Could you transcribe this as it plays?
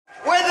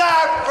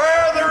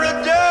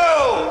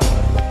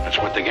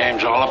the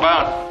game's all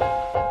about.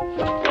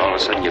 All of a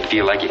sudden you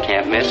feel like you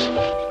can't miss.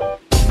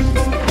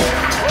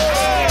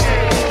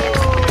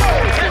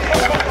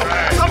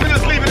 Something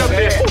just leave it up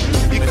there.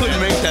 You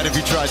couldn't make that if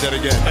you tried that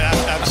again.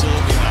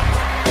 Absolutely not.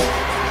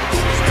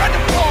 Spread the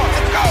floor.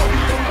 Let's go.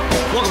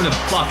 Welcome to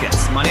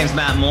Buckets. My name's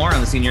Matt Moore.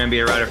 I'm the senior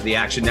NBA writer for the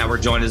Action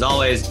Network, joined as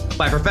always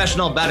by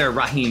professional bettor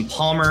Raheem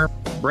Palmer,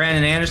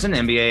 Brandon Anderson,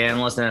 NBA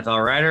analyst,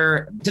 NFL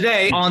writer.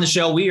 Today on the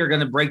show, we are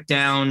going to break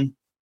down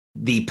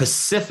the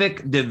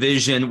Pacific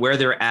Division, where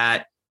they're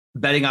at,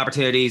 betting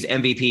opportunities,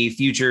 MVP,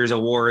 futures,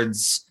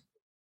 awards,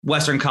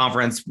 Western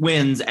Conference,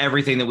 wins,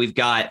 everything that we've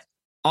got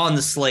on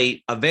the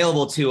slate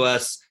available to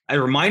us.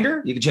 A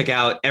reminder, you can check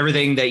out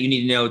everything that you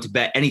need to know to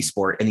bet any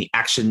sport in the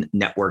Action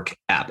Network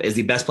app. It is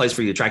the best place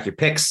for you to track your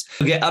picks.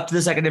 You'll get up to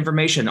the second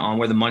information on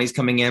where the money's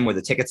coming in, where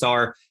the tickets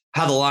are,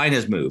 how the line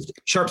has moved,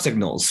 sharp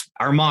signals,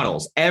 our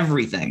models,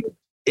 everything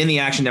in the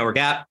Action Network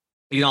app.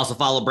 You can also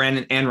follow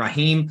Brandon and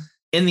Raheem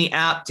in the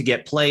app to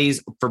get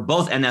plays for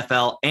both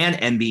NFL and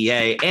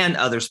NBA and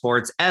other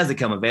sports as they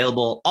come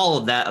available. All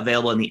of that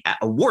available in the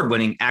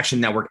award-winning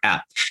Action Network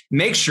app.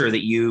 Make sure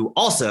that you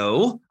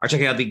also are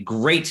checking out the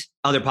great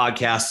other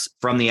podcasts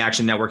from the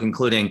Action Network,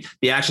 including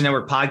the Action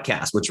Network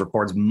podcast, which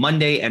records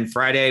Monday and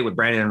Friday with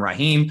Brandon and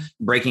Raheem,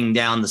 breaking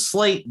down the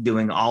slate,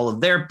 doing all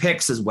of their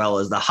picks, as well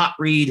as the hot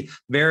read,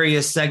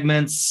 various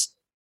segments.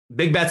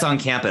 Big Bets on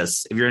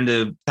Campus. If you're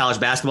into college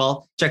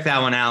basketball, check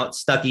that one out.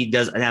 Stuckey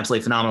does an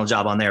absolutely phenomenal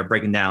job on there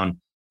breaking down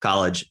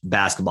college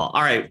basketball.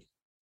 All right,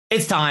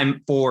 it's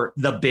time for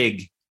the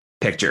big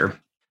picture.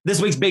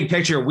 This week's big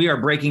picture, we are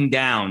breaking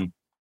down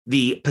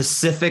the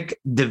Pacific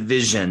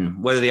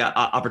Division. What are the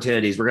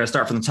opportunities? We're going to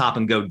start from the top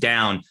and go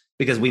down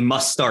because we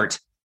must start.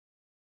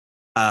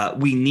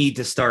 We need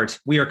to start.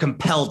 We are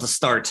compelled to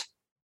start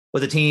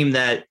with a team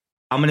that,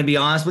 I'm going to be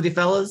honest with you,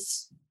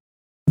 fellas,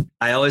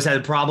 I always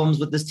had problems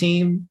with this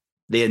team.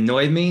 They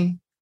annoyed me.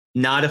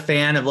 Not a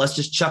fan of let's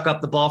just chuck up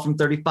the ball from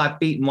 35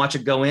 feet and watch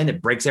it go in.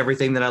 It breaks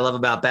everything that I love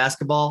about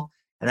basketball.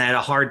 And I had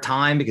a hard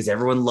time because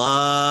everyone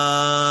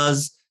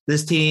loves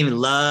this team and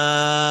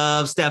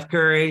loves Steph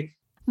Curry.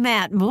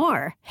 Matt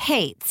Moore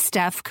hates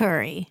Steph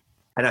Curry.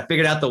 And I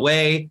figured out the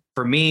way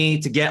for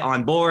me to get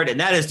on board, and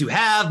that is to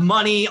have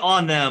money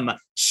on them.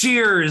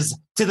 Cheers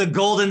to the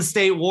Golden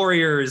State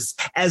Warriors,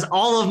 as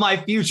all of my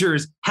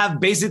futures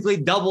have basically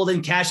doubled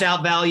in cash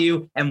out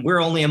value, and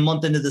we're only a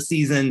month into the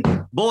season.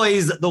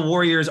 Boys, the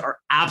Warriors are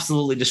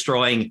absolutely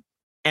destroying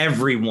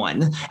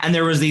everyone. And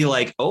there was the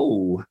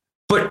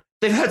but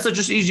they've had such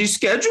an easy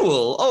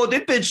schedule. Oh,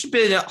 they've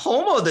been at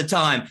home all the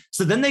time.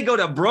 So then they go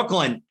to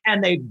Brooklyn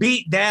and they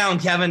beat down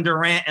Kevin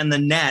Durant and the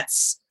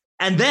Nets.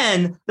 And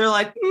then they're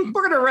like, we're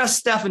going to rest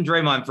Steph and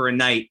Draymond for a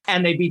night.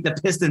 And they beat the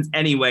Pistons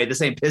anyway, the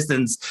same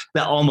Pistons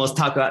that almost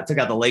took out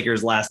the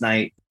Lakers last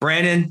night.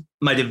 Brandon,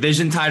 my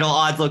division title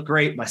odds look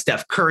great. My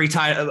Steph Curry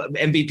title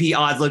MVP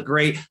odds look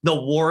great. The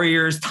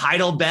Warriors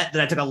title bet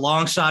that I took a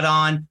long shot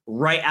on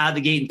right out of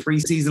the gate in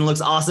preseason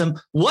looks awesome.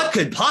 What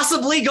could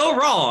possibly go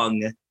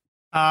wrong?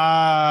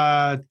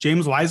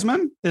 James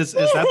Wiseman is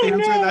that the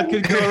answer that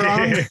could go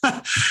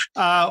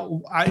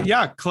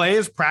wrong? Clay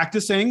is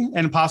practicing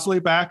and possibly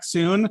back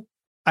soon.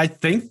 I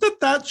think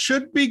that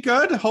should be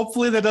good.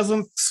 Hopefully that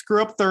doesn't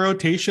screw up the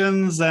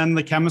rotations and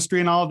the chemistry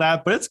and all of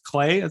that, but it's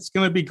Clay. It's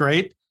going to be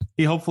great.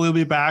 He hopefully will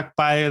be back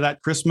by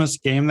that Christmas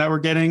game that we're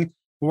getting.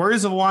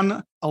 Warriors have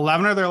won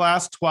 11 of their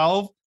last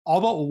 12,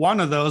 all but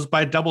one of those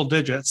by double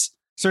digits.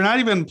 So they're not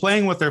even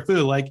playing with their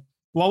food. Like,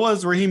 what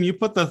was, Raheem, you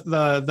put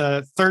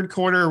the third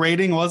quarter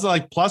rating, was it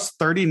like plus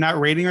 30 net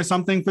rating or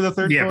something for the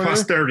third quarter? Yeah,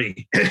 plus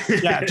 30.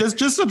 Yeah,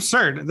 just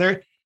absurd.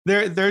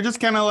 They're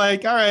just kind of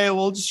like, all right,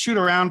 we'll just shoot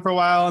around for a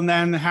while. And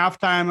then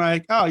halftime,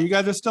 like, oh, you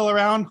guys are still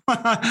around?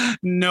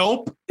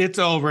 Nope, it's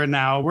over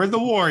now. We're the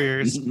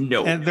Warriors.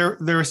 Nope. And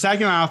they're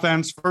second in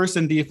offense, first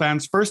in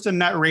defense, first in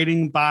net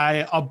rating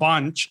by a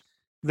bunch.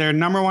 They're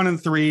number one in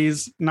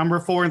threes, number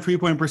 4 in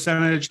 3-point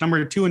percentage,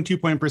 number 2 in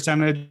 2-point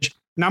percentage,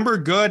 number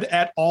good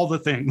at all the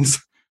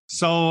things.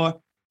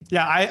 So,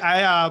 yeah,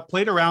 I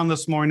played around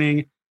this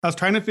morning. I was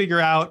trying to figure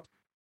out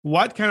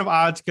what kind of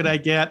odds could I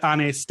get on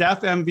a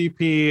Steph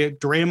MVP,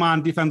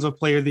 Draymond Defensive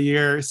Player of the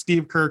Year,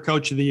 Steve Kerr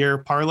Coach of the Year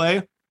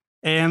parlay.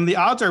 And the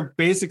odds are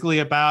basically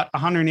about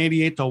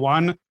 188 to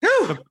 1.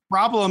 The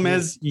problem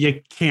is you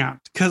can't,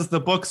 because the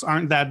books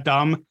aren't that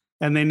dumb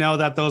and they know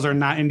that those are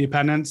not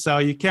independent. So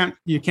you can't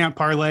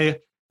parlay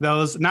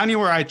those. Not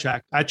anywhere I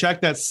checked. I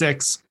checked at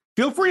 6.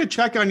 Feel free to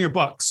check on your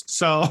books.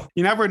 So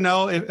you never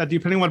know,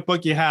 depending on what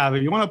book you have,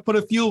 if you want to put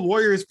a few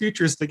Warriors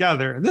futures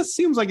together, this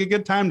seems like a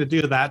good time to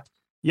do that.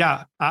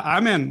 Yeah,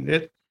 I'm in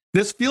it.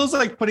 This feels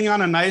like putting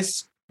on a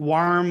nice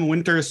warm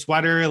winter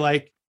sweater.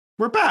 Like,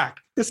 we're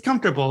back. It's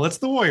comfortable. It's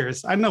the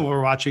Warriors. I know what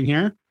we're watching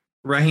here.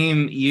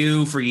 Raheem,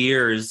 you for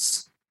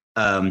years,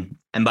 and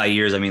by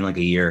years, I mean like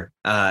a year,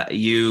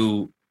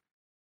 you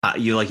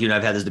and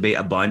I've had this debate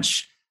a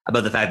bunch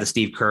about the fact that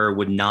Steve Kerr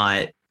would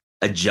not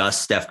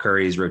adjust Steph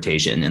Curry's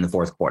rotation in the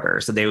fourth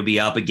quarter. So they would be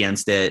up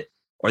against it,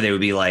 or they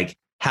would be like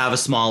have a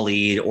small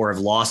lead or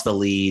have lost the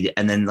lead,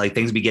 and then like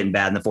things would be getting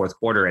bad in the fourth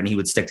quarter, and he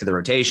would stick to the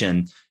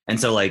rotation. And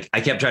so like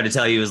I kept trying to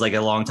tell you as like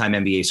a longtime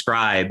NBA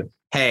scribe,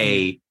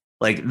 hey,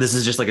 like this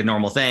is just like a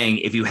normal thing.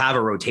 If you have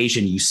a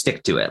rotation, you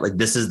stick to it. Like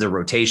this is the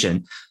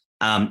rotation.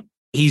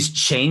 He's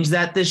changed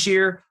that this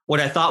year.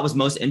 What I thought was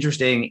most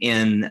interesting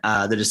in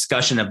the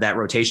discussion of that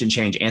rotation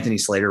change, Anthony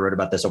Slater wrote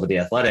about this over The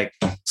Athletic.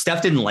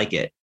 Steph didn't like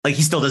it. Like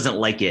he still doesn't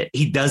like it.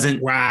 He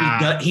doesn't.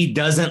 Wow. He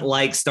doesn't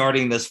like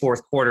starting this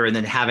fourth quarter and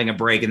then having a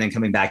break and then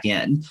coming back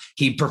in.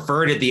 He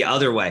preferred it the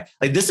other way.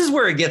 Like this is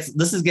where it gets.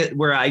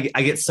 Where I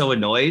get so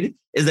annoyed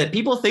is that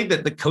people think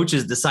that the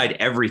coaches decide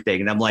everything,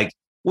 and I'm like,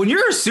 when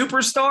you're a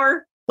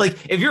superstar, like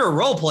if you're a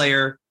role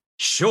player,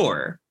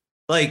 sure,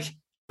 like.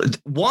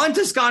 Juan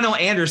Toscano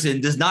Anderson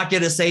does not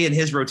get a say in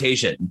his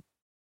rotation.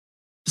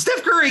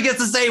 Steph Curry gets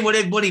to say what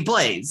he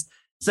plays.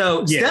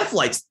 So yeah.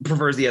 Steph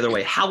prefers the other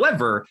way.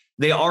 However,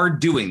 they are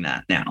doing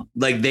that now.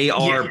 Like they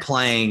are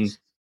playing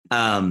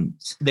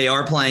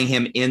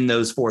him in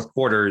those fourth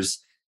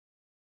quarters.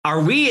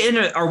 Are we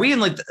in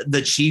like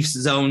the Chiefs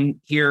zone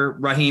here,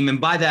 Raheem?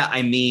 And by that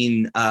I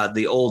mean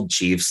the old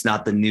Chiefs,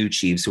 not the new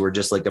Chiefs, who are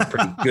just like a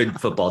pretty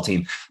good football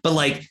team, but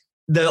like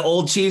the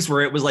old Chiefs,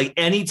 where it was like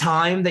any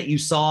time that you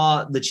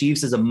saw the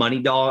Chiefs as a money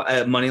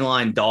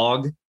line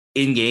dog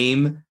in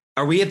game.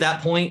 Are we at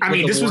that point? I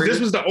mean, this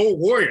was the old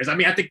Warriors. I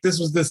mean, I think this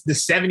was the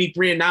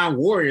 73-9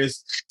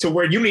 Warriors, to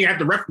where you don't even have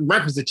to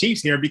reference the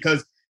Chiefs here,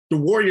 because the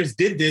Warriors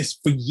did this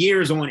for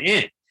years on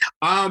end.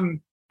 I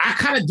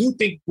kind of do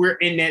think we're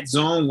in that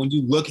zone when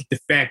you look at the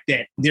fact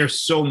that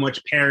there's so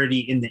much parity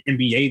in the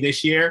NBA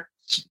this year.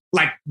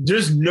 Like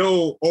there's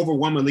no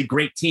overwhelmingly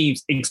great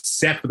teams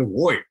except for the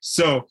Warriors.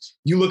 So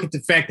you look at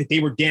the fact that they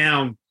were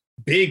down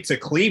big to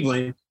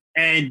Cleveland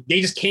and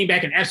they just came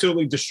back and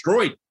absolutely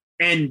destroyed.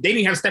 And they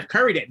didn't have Steph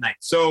Curry that night.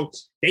 So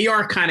they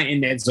are kind of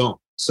in that zone.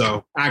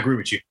 So I agree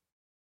with you.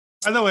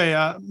 By the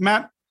way,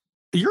 Matt,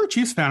 you're a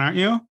Chiefs fan, aren't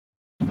you?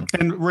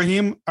 And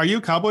Raheem, are you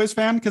a Cowboys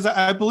fan? Because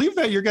I believe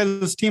that your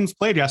guys' teams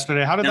played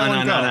yesterday. How did that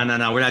one go?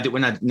 No. We're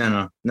not.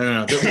 No.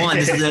 One,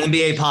 this is an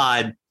NBA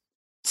pod.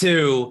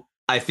 Two,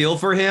 I feel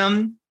for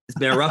him. It's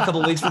been a rough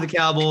couple of weeks for the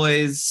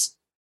Cowboys.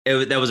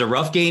 That was a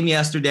rough game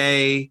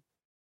yesterday.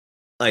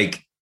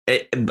 Like,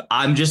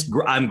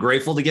 I'm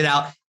grateful to get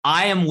out.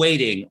 I am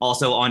waiting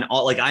also on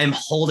all, like, I am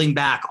holding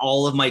back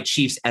all of my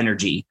Chiefs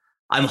energy.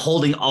 I'm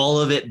holding all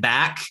of it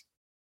back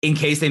in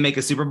case they make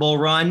a Super Bowl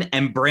run.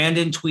 And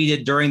Brandon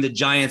tweeted during the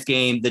Giants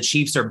game, the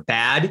Chiefs are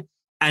bad.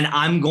 And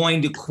I'm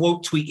going to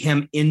quote tweet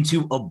him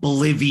into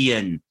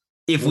oblivion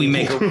if we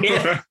make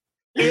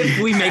if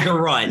we make a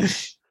run.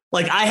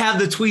 Like, I have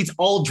the tweets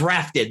all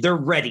drafted. They're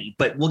ready,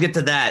 but we'll get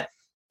to that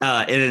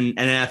in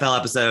an NFL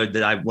episode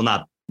that I will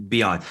not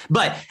be on.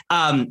 But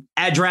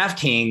at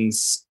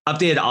DraftKings,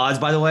 updated odds,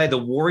 by the way, the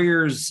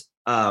Warriors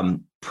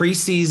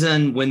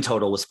preseason win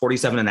total was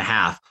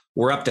 47.5.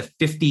 We're up to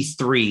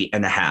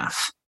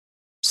 53.5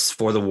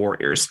 for the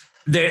Warriors.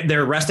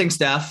 They're resting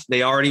Steph.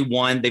 They already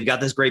won. They've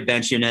got this great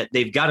bench unit.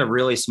 They've got a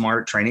really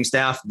smart training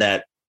staff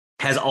that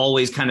has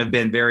always kind of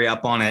been very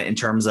up on it in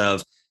terms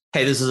of,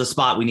 hey, this is a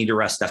spot we need to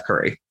rest Steph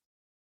Curry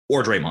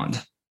or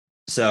Draymond.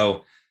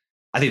 So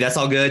I think that's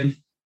all good.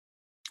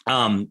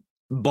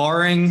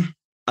 Barring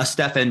a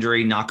Steph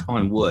injury, knock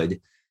on wood,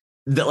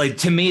 like,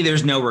 to me,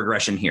 there's no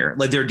regression here.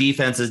 Like, their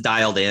defense is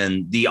dialed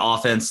in. The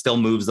offense still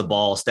moves the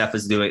ball. Steph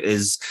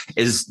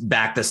is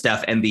back to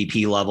Steph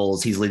MVP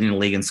levels. He's leading the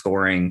league in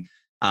scoring.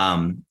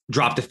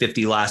 Dropped to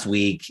 50 last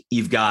week.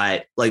 You've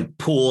got, like,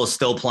 Poole is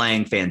still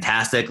playing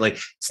fantastic. Like,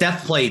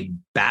 Steph played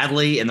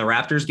badly in the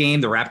Raptors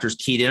game. The Raptors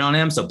keyed in on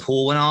him, so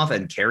Poole went off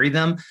and carried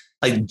them.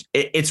 Like,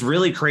 it's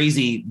really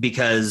crazy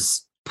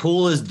because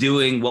Poole is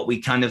doing what we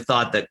kind of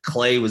thought that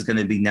Clay was going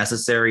to be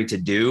necessary to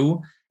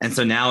do. And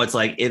so now it's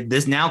like,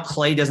 now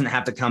Clay doesn't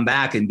have to come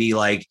back and be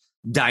like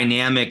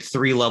dynamic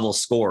 3-level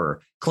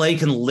scorer. Clay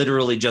can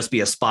literally just be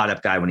a spot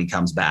up guy when he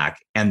comes back,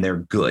 and they're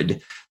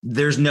good.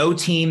 There's no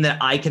team that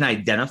I can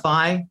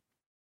identify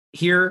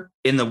here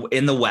in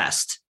the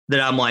West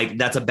that I'm like,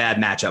 that's a bad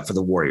matchup for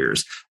the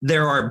Warriors.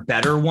 There are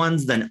better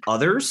ones than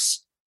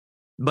others,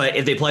 but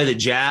if they play the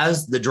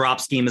Jazz, the drop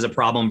scheme is a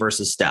problem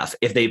versus Steph.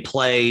 If they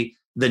play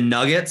the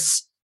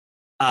Nuggets,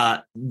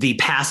 the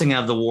passing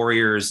of the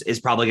Warriors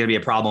is probably going to be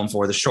a problem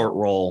for the short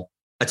roll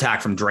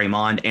attack from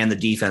Draymond, and the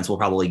defense will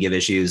probably give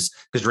issues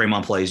because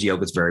Draymond plays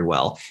Jokic very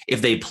well.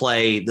 If they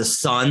play the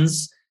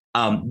Suns,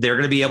 they're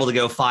going to be able to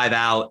go 5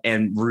 out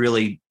and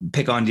really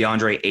pick on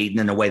DeAndre Ayton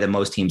in a way that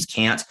most teams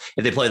can't.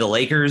 If they play the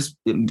Lakers,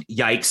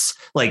 yikes.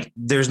 Like,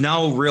 there's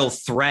no real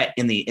threat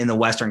in the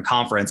Western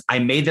Conference. I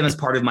made them as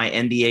part of my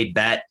NBA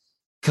bet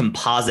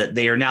composite.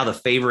 They are now the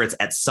favorites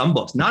at some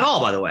books. Not all,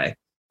 by the way.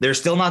 They're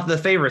still not the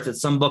favorites at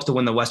some books to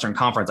win the Western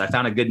Conference. I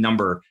found a good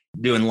number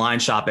doing line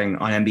shopping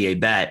on NBA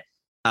Bet.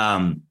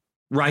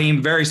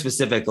 Raheem, very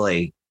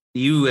specifically,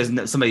 you as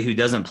somebody who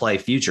doesn't play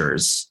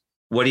futures,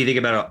 what do you think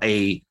about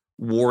a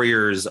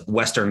Warriors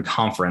Western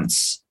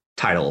Conference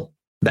title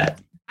bet?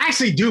 I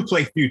actually do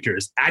play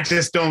futures. I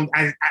just don't.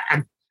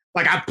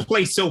 I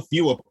play so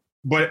few of them.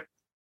 But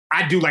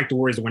I do like the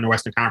Warriors to win the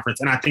Western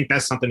Conference, and I think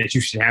that's something that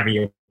you should have in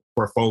your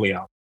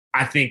portfolio.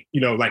 I think,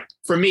 like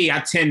for me, I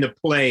tend to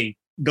play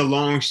the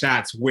long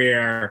shots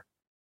where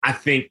I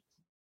think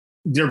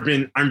they've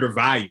been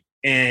undervalued.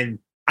 And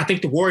I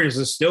think the Warriors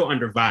are still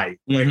undervalued.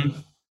 Mm-hmm.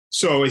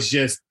 So it's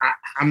just,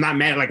 I'm not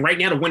mad. Like right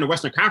now to win the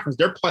Western Conference,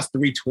 they're plus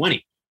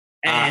 320.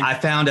 And I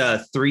found a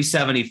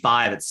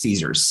 375 at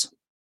Caesars.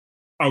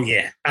 Oh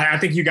yeah. I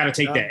think you got to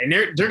take that. And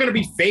they're going to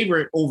be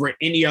favored over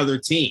any other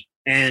team.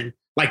 And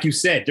like you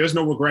said, there's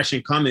no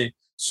regression coming.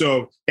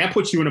 So that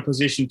puts you in a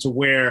position to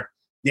where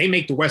they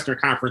make the Western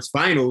Conference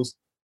Finals.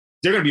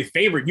 They're going to be a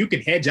favorite. You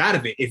can hedge out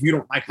of it if you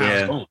don't like how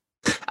it's going.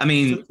 I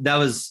mean, that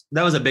was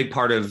a big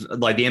part of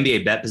like the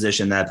NBA bet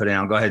position that I put in.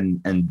 I'll go ahead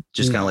and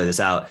just kind of lay this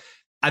out.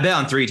 I bet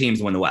on 3 teams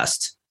to win the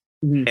West.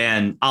 Mm-hmm.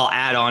 And I'll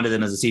add on to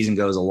them as the season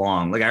goes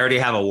along. Like I already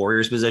have a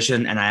Warriors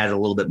position and I add a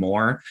little bit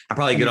more. I'm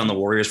probably good on the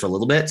Warriors for a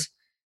little bit.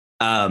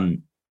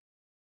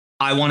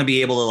 I want to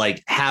be able to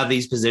like have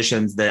these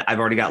positions that I've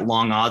already got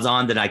long odds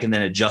on that I can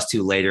then adjust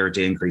to later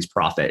to increase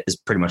profit is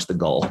pretty much the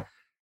goal.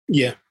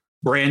 Yeah.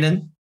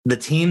 Brandon, the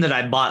team that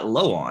I bought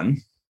low on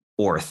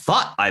or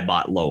thought I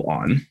bought low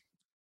on,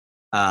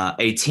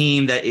 a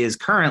team that is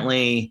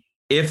currently,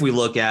 if we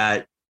look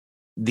at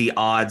the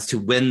odds to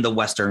win the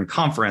Western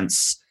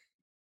Conference,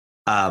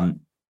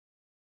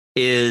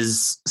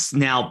 is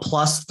now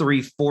plus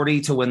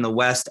 340 to win the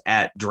West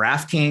at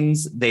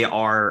DraftKings. They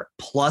are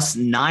plus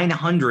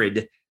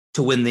 900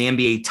 to win the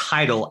NBA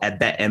title at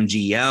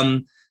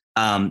BetMGM.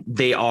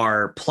 They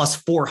are plus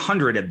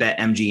 400 at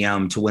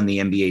BetMGM to win the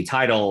NBA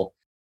title.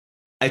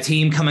 A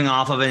team coming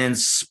off of an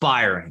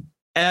inspiring,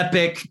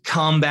 epic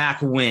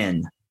comeback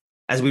win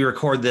as we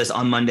record this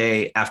on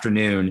Monday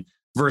afternoon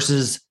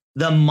versus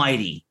the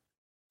mighty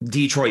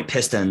Detroit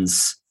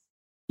Pistons,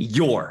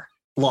 your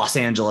Los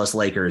Angeles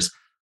Lakers.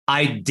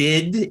 I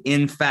did,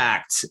 in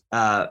fact,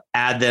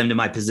 add them to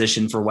my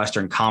position for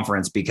Western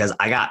Conference because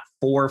I got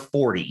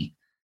 440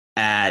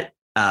 at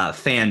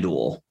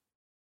FanDuel.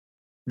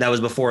 That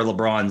was before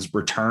LeBron's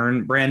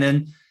return,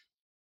 Brandon.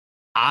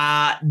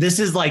 This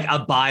is like a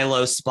buy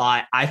low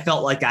spot. I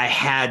felt like I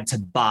had to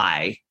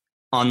buy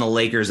on the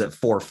Lakers at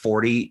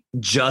 440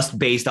 just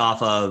based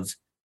off of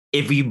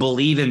if you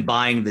believe in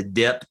buying the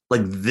dip,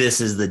 like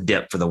this is the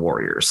dip for the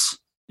Warriors.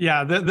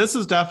 Yeah, this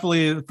is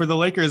definitely for the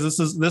Lakers. This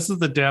is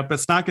the dip.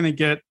 It's not going to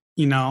get,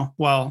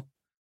 well,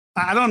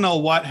 I don't know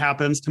what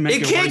happens to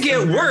make it can't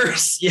get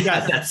worse.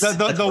 Yeah,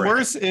 the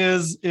worst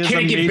is can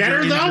a it get major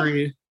better,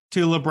 injury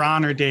to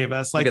LeBron or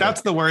Davis. Like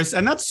that's the worst.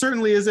 And that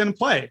certainly is in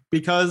play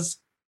because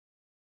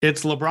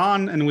it's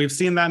LeBron. And we've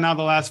seen that now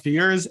the last few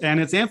years. And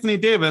it's Anthony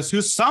Davis,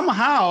 who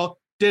somehow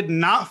did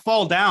not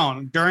fall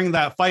down during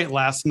that fight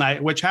last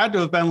night, which had to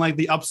have been like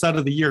the upset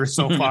of the year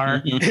so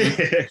far.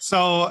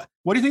 So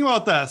what do you think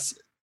about this?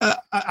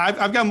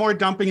 I've got more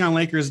dumping on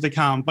Lakers to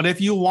come. But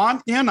if you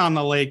want in on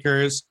the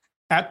Lakers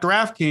at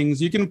DraftKings,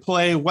 you can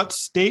play what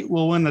state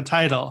will win the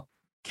title.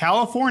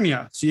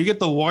 California. So you get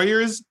the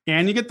Warriors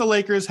and you get the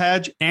Lakers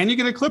hedge and you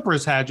get a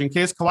Clippers hedge in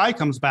case Kawhi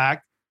comes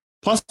back.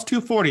 Plus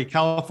 240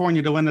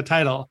 California to win the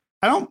title.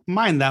 I don't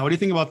mind that. What do you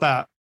think about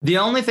that? The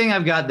only thing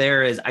I've got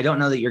there is I don't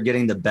know that you're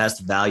getting the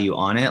best value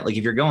on it. Like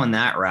if you're going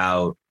that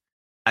route,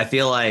 I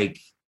feel like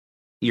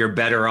you're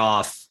better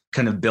off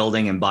kind of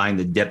building and buying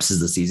the dips as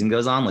the season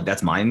goes on. Like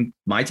that's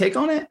my take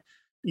on it.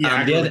 Yeah,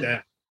 I agree with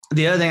that.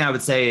 The other thing I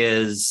would say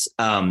is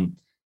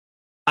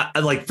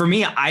like for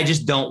me, I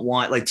just don't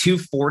want like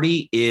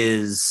 240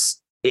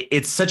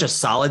 it's such a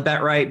solid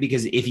bet, right?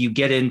 Because if you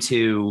get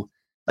into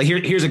like,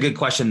 here's a good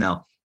question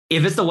though.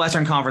 If it's the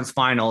Western Conference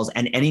Finals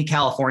and any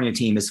California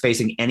team is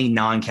facing any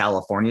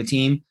non-California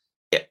team,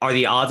 are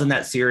the odds in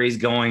that series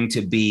going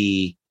to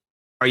be,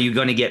 are you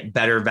going to get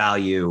better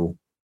value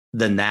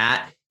than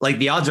that? Like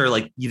the odds are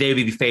like they'd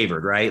be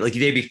favored, right? Like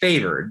they'd be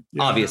favored,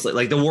 obviously.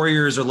 Like the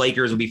Warriors or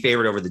Lakers would be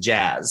favored over the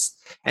Jazz.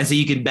 And so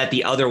you can bet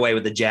the other way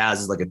with the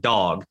Jazz is like a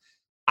dog.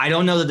 I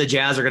don't know that the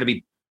Jazz are going to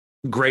be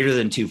greater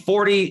than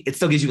 240. It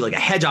still gives you like a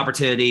hedge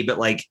opportunity, but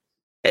like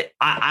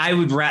I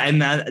would rather,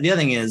 and the other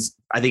thing is,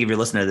 I think if you're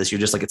listening to this, you're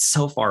just like, it's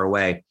so far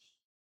away.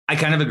 I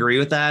kind of agree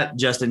with that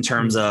just in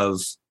terms of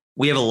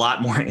we have a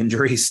lot more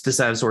injuries to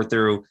sort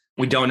through.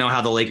 We don't know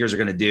how the Lakers are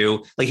going to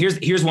do. Like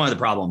here's one of the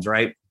problems,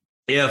 right?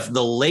 If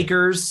the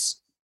Lakers,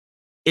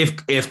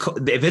 if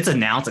it's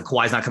announced that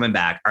Kawhi's not coming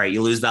back, all right,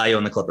 you lose value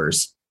on the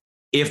Clippers.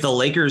 If the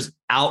Lakers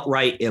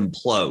outright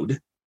implode,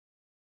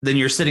 then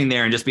you're sitting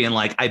there and just being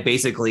like, I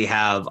basically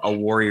have a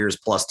Warriors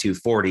plus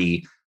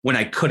 240 when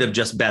I could have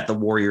just bet the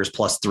Warriors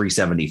plus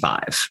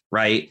 375,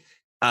 right?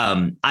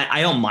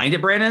 I don't mind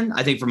it, Brandon.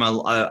 I think from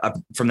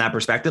that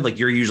perspective, like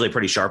you're usually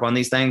pretty sharp on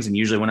these things. And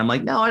usually when I'm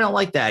like, no, I don't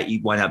like that,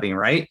 you wind up being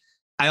right.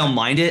 I don't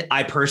mind it.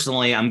 I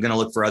personally, I'm going to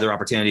look for other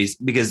opportunities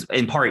because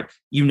in part,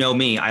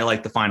 me, I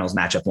like the finals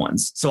matchup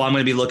ones. So I'm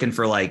going to be looking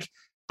for like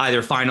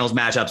either finals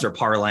matchups or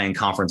parlaying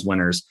conference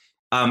winners.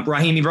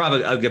 Raheem, you brought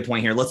up a good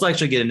point here. Let's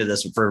actually get into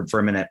this for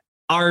a minute.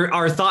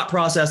 Our thought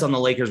process on the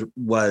Lakers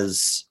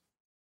was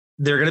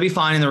they're going to be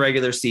fine in the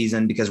regular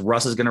season because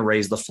Russ is going to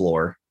raise the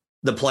floor.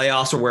 The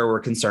playoffs are where we're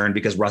concerned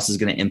because Russ is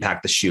going to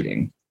impact the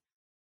shooting.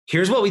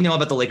 Here's what we know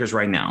about the Lakers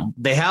right now.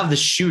 They have the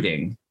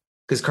shooting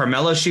because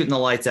Carmelo's shooting the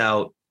lights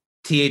out.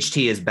 THT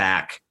is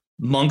back.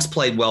 Monk's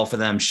played well for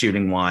them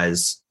shooting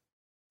wise.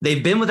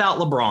 They've been without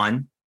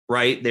LeBron,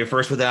 right? They're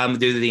first without him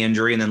due to the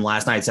injury. And then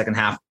last night, second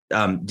half,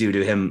 due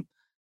to him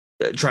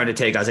trying to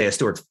take Isaiah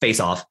Stewart's face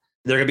off.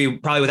 They're going to be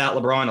probably without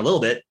LeBron a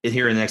little bit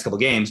here in the next couple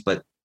of games,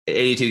 but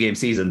 82 game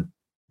season.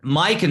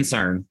 My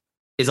concern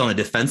is on the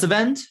defensive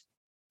end,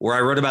 where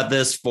I wrote about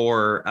this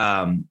for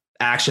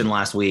Action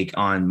last week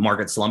on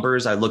Market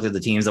Slumpers. I looked at the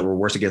teams that were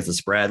worst against the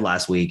spread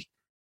last week.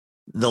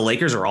 The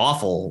Lakers are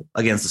awful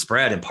against the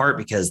spread, in part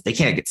because they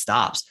can't get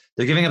stops.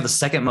 They're giving up the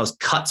second most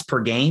cuts per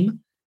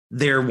game.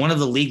 They're one of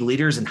the league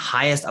leaders in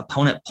highest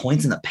opponent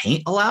points in the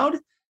paint allowed.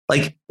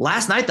 Like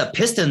last night, the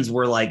Pistons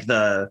were like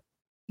the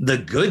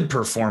good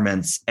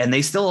performance, and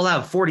they still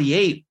allow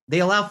 48. They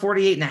allow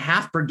 48 and a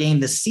half per game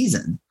this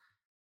season.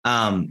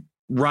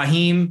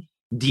 Raheem,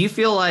 do you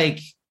feel like,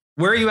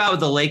 where are you at with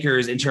the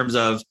Lakers in terms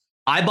of,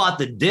 I bought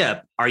the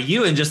dip? Are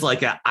you in just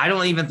like I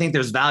don't even think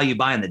there's value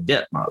buying the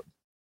dip mode?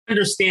 I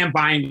understand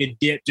buying the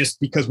dip just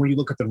because when you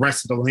look at the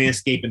rest of the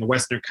landscape in the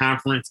Western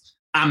Conference,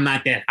 I'm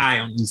not that high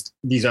on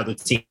these other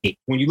teams.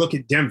 When you look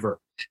at Denver,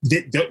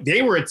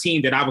 they were a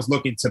team that I was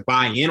looking to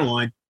buy in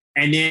on,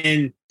 and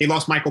then they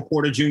lost Michael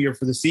Porter Jr.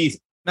 for the season.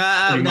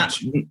 Not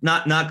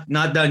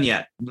done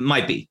yet.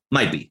 Might be.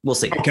 We'll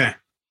see. Okay.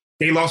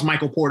 They lost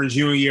Michael Porter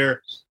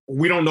Jr.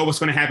 We don't know what's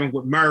going to happen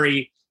with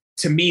Murray.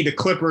 To me, the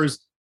Clippers,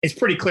 it's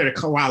pretty clear that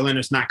Kawhi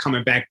Leonard's not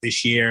coming back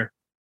this year.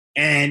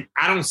 And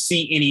I don't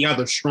see any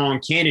other strong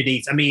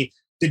candidates. I mean,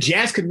 the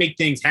Jazz could make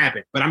things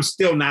happen, but I'm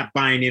still not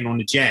buying in on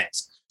the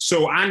Jazz.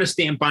 So I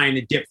understand buying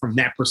the dip from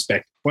that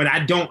perspective, but I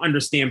don't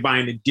understand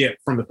buying the dip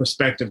from the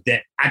perspective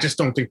that I just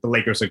don't think the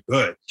Lakers are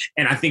good.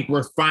 And I think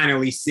we're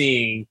finally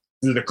seeing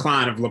the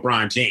decline of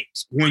LeBron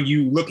James. When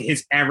you look at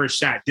his average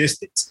shot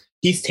distance,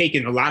 he's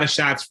taken a lot of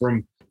shots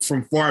from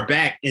far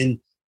back, and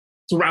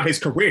throughout his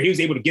career, he was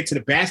able to get to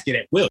the basket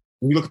at will.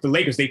 When you look at the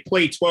Lakers, they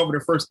played 12 of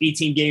their first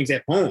 18 games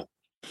at home,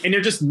 and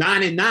they're just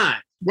 9-9.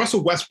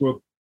 Russell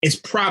Westbrook is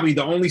probably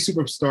the only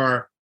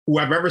superstar who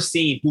I've ever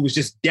seen who was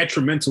just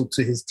detrimental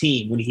to his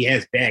team when he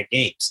has bad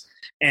games.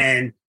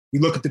 And you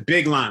look at the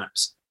big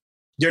lineups,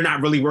 they're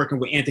not really working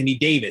with Anthony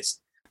Davis.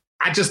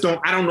 I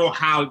don't know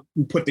how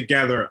you put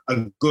together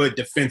a good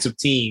defensive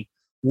team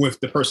with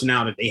the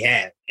personnel that they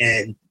have.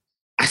 And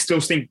I still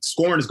think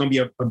scoring is going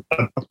to be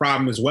a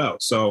problem as well.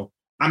 So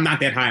I'm not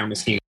that high on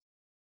this team.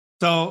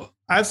 So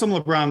I have some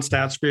LeBron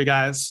stats for you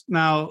guys.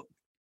 Now,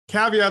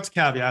 caveats.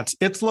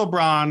 It's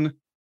LeBron.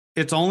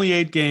 It's only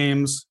 8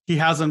 games. He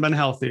hasn't been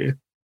healthy.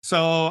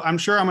 So I'm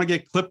sure I'm going to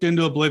get clipped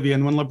into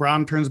oblivion when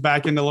LeBron turns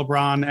back into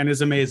LeBron and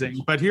is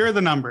amazing. But here are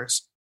the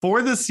numbers.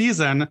 For this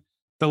season,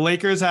 the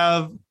Lakers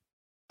have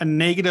a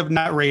negative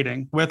net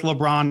rating with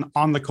LeBron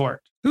on the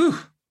court.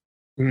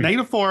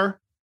 -4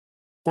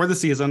 for the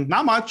season.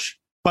 Not much,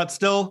 but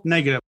still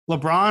negative.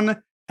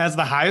 LeBron has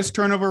the highest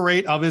turnover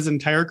rate of his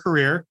entire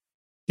career.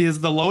 He has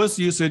the lowest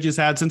usage he's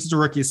had since his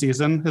rookie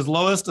season, his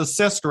lowest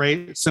assist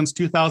rate since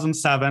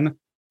 2007,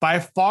 by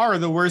far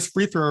the worst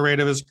free throw rate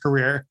of his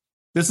career.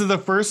 This is the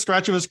first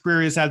stretch of his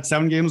career he's had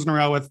 7 games in a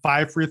row with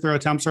 5 free throw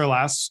attempts or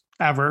less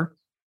ever.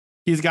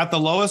 He's got the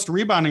lowest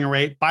rebounding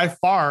rate by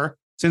far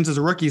since his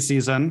rookie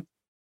season.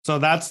 So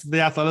that's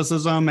the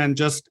athleticism and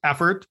just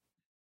effort.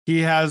 He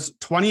has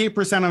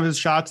 28% of his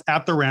shots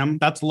at the rim.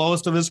 That's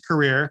lowest of his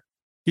career.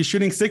 He's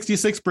shooting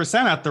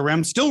 66% at the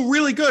rim. Still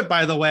really good,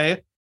 by the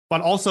way,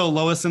 but also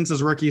lowest since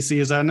his rookie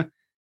season.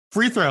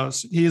 Free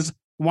throws. He's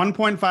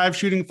 1.5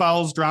 shooting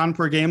fouls drawn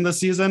per game this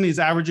season. He's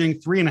averaging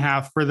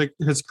 3.5 for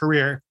his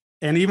career,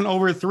 and even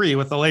over 3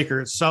 with the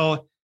Lakers.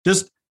 So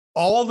just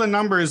all the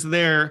numbers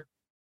there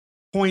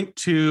point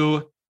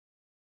to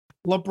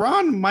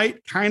LeBron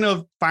might kind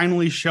of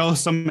finally show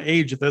some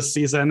age this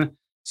season.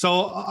 So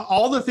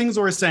all the things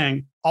we're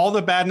saying, all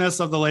the badness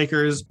of the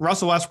Lakers,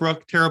 Russell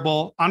Westbrook,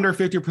 terrible, under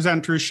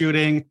 50% true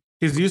shooting.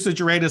 His usage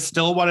rate is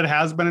still what it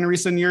has been in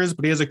recent years,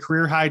 but he has a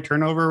career high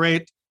turnover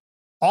rate.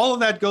 All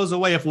of that goes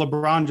away if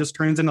LeBron just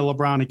turns into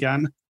LeBron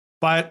again.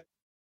 But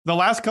the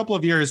last couple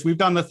of years, we've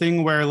done the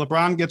thing where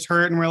LeBron gets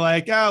hurt and we're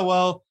like,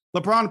 well,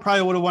 LeBron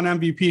probably would have won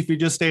MVP if he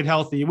just stayed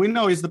healthy. We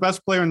know he's the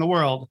best player in the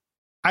world.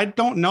 I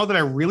don't know that I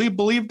really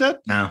believed it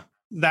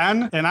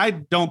then, and I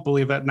don't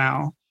believe it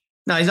now.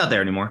 No, he's not there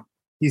anymore.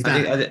 He's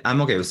not.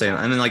 I'm okay with saying,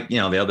 I mean,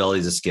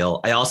 availability is a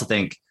skill. I also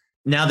think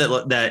now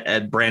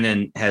that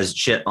Brandon has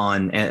shit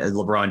on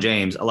LeBron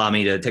James, allow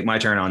me to take my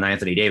turn on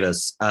Anthony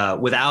Davis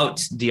without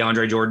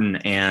DeAndre Jordan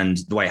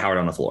and Dwight Howard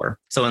on the floor.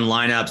 So in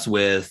lineups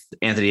with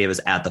Anthony Davis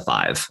at the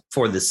 5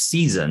 for the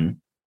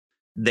season,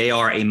 they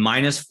are a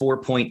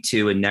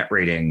 -4.2 in net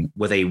rating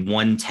with a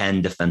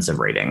 110 defensive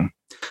rating.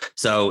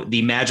 So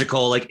the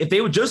magical, if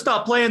they would just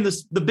stop playing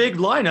the big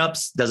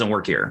lineups, doesn't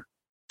work here.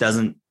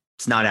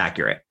 It's not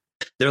accurate.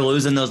 They're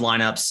losing those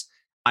lineups.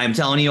 I'm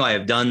telling you, I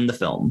have done the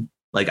film.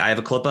 I have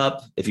a clip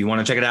up. If you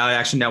want to check it out,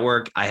 Action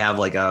Network, I have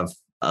a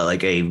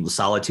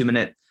solid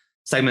 2-minute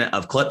segment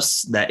of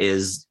clips that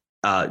is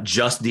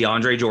just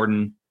DeAndre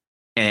Jordan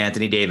and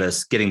Anthony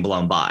Davis getting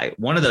blown by.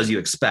 One of those you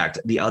expect,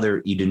 the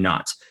other you do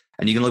not.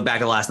 And you can look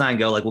back at last night and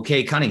go like, well,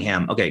 Cade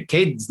Cunningham. Okay,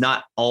 Cade's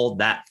not all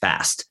that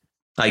fast.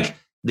 Like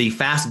the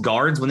fast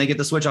guards, when they get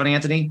the switch on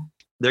Anthony,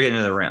 they're getting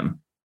to the rim.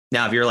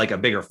 Now, if you're like a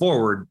bigger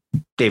forward,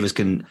 Davis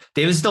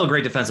is still a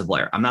great defensive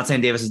player. I'm not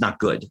saying Davis is not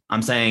good.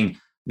 I'm saying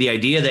the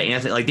idea that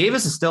Anthony, like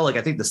Davis is still like,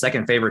 I think the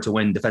second favorite to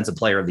win defensive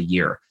player of the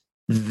year.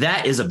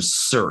 That is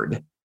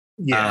absurd.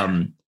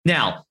 Yeah.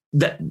 Now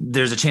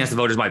there's a chance the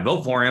voters might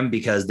vote for him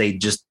because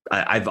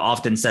I've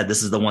often said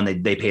this is the one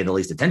they pay the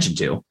least attention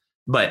to.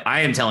 But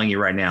I am telling you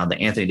right now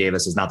that Anthony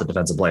Davis is not the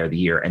defensive player of the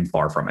year and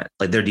far from it.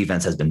 Like their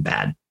defense has been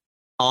bad.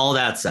 All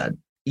that said,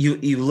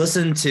 you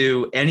listen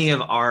to any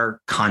of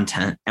our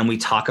content and we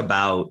talk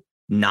about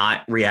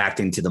not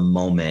reacting to the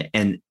moment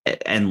and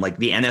like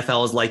the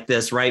NFL is like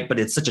this, right? But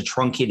it's such a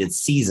truncated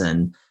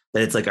season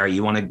that it's like, all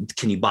right,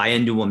 can you buy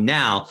into them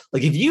now?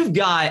 Like if you've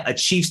got a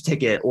Chiefs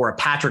ticket or a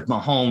Patrick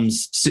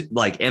Mahomes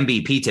like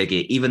MVP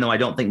ticket, even though I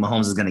don't think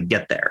Mahomes is going to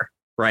get there,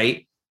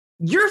 right?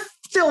 You're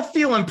still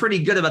feeling pretty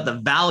good about the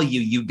value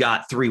you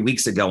got 3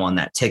 weeks ago on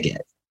that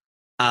ticket.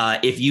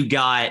 If you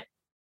got,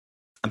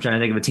 I'm trying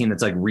to think of a team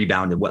that's like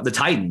rebounded. What, the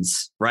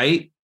Titans,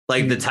 right?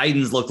 Like the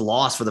Titans looked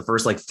lost for the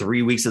first like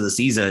 3 weeks of the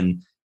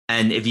season.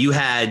 And if you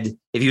had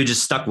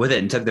just stuck with it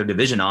and took their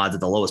division odds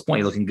at the lowest point,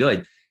 you're looking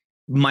good.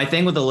 My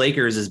thing with the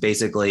Lakers is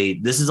basically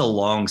this is a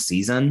long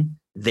season.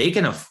 They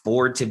can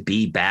afford to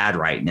be bad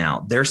right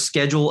now. Their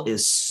schedule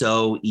is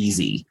so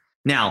easy.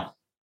 Now,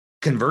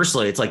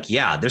 conversely, it's like,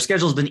 yeah, their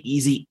schedule has been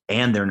easy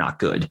and they're not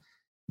good,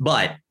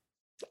 but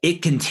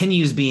it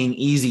continues being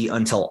easy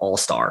until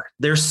All-Star.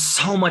 There's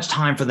so much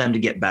time for them to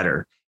get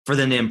better, for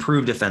them to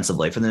improve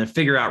defensively, for them to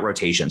figure out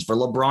rotations, for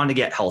LeBron to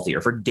get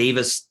healthier, for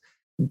Davis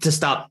to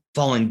stop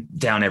falling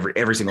down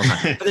every single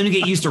time, for them to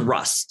get used to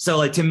Russ. So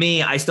like, to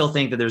me, I still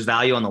think that there's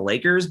value on the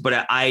Lakers,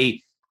 but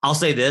I'll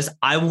say this.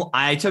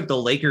 I took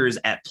the Lakers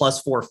at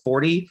plus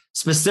 440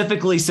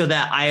 specifically so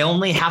that I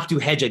only have to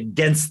hedge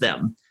against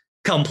them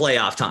come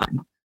playoff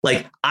time.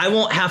 Like I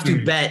won't have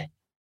to bet.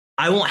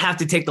 I won't have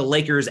to take the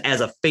Lakers as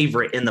a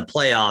favorite in the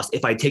playoffs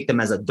if I take them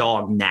as a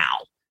dog now.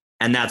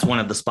 And that's one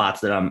of the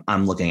spots that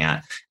I'm looking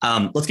at.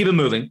 Let's keep it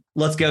moving.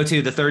 Let's go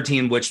to the third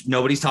team, which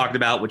nobody's talked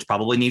about, which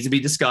probably needs to be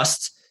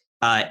discussed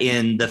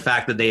in the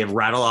fact that they have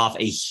rattled off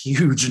a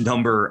huge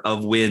number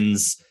of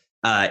wins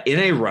in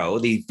a row.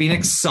 The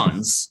Phoenix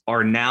Suns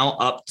are now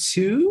up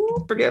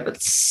to, forget if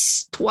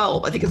it's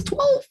 12. I think it's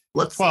 12.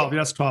 12.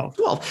 Yes, 12.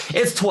 12.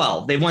 It's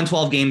 12. They've won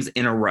 12 games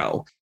in a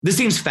row. This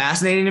seems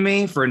fascinating to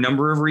me for a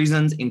number of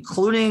reasons,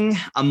 including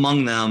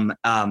among them.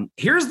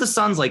 Here's the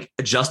Suns like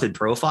adjusted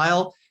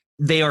profile.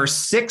 They are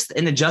 6th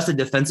in adjusted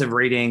defensive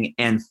rating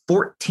and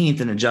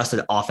 14th in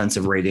adjusted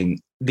offensive rating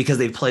because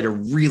they've played a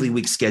really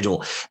weak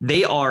schedule.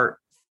 They are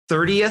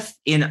 30th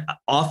in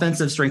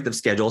offensive strength of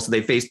schedule. So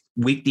they faced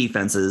weak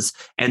defenses,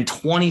 and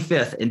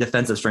 25th in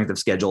defensive strength of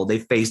schedule. They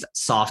faced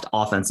soft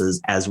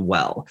offenses as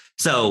well.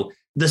 So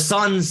the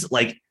Suns,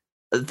 like,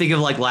 think of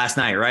like last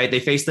night, right? They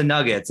faced the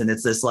Nuggets and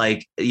it's this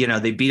like,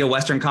 they beat a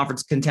Western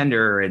Conference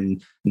contender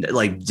and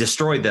like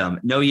destroyed them.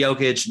 No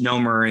Jokic, no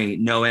Murray,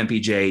 no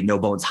MPJ, no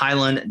Bones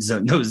Highland,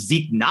 no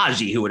Zeke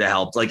Naji who would have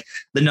helped. Like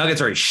the Nuggets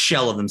are a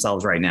shell of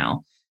themselves right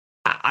now.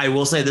 I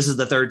will say this is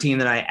the third team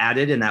that I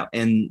added in our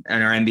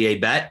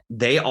NBA bet.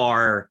 They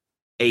are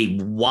a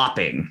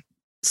whopping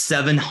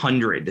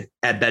 700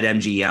 at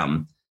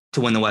BetMGM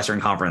to win the Western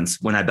Conference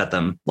when I bet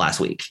them last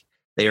week.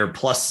 They are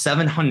plus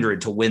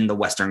 700 to win the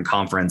Western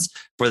Conference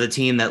for the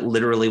team that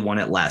literally won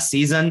it last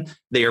season.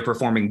 They are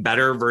performing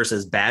better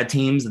versus bad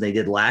teams than they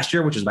did last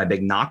year, which is my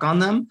big knock on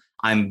them.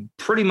 I'm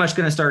pretty much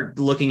going to start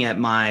looking at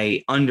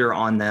my under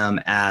on them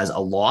as a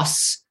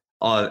loss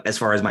as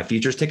far as my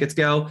futures tickets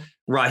go.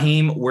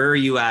 Raheem, where are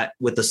you at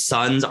with the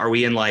Suns? Are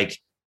we in like,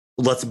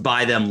 let's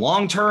buy them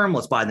long-term,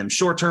 let's buy them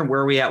short-term? Where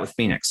are we at with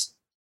Phoenix?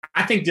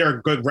 I think they're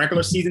a good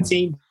regular season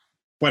team,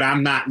 but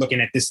I'm not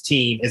looking at this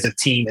team as a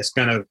team that's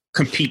going to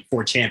compete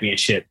for a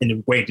championship in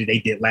the way that they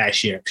did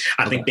last year.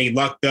 I think they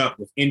lucked up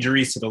with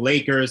injuries to the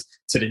Lakers,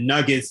 to the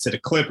Nuggets, to the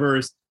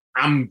Clippers.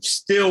 I'm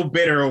still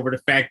bitter over the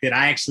fact that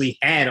I actually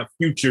had a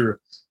futures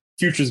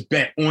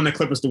bet on the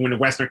Clippers to win the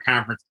Western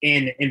Conference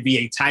and the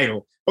NBA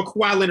title, but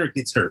Kawhi Leonard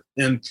gets hurt.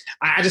 And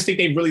I just think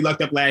they really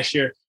lucked up last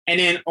year. And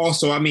then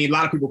also, I mean, a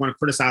lot of people are going to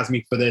criticize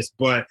me for this,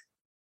 but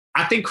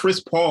I think Chris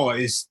Paul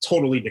is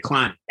totally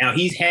declining. Now,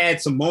 he's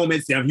had some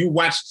moments. Now, if you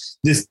watch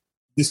this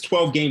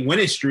 12-game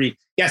winning streak,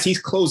 yes, he's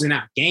closing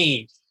out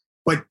games.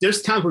 But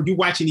there's times where you're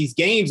watching these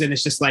games and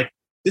it's just like,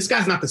 this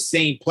guy's not the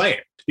same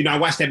player. I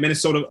watched that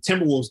Minnesota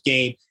Timberwolves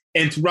game,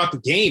 and throughout the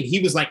game, he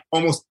was like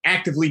almost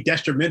actively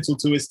detrimental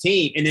to his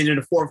team. And then in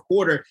the fourth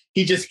quarter,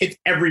 he just hits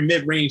every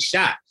mid-range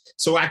shot.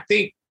 So I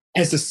think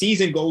as the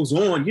season goes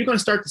on, you're going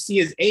to start to see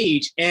his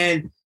age.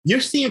 And you're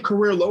seeing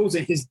career lows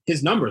in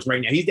his numbers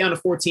right now. He's down to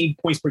 14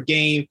 points per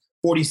game,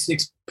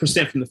 46%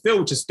 from the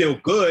field, which is still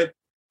good.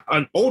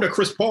 An older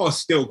Chris Paul is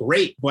still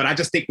great, but I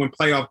just think when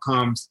playoff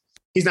comes,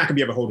 he's not going to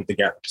be able to hold it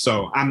together.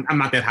 So I'm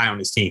not that high on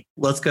this team.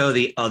 Let's go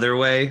the other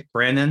way,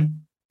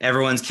 Brandon.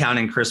 Everyone's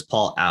counting Chris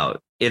Paul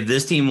out. if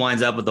this team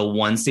winds up with the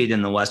 1 seed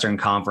in the Western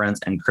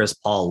Conference and Chris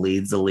Paul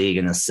leads the league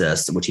in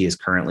assists, which he is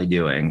currently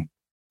doing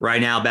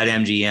right now,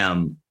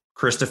 BetMGM,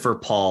 Christopher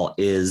Paul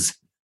is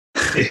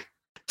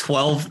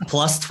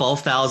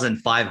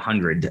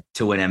 12,500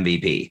 to win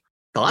MVP.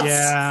 Thoughts?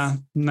 Yeah,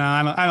 no,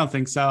 I don't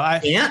think so.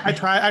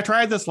 I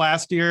tried this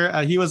last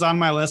year. He was on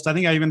my list. I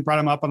think I even brought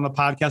him up on the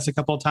podcast a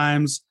couple of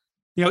times.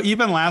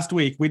 Even last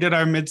week, we did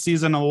our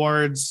midseason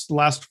awards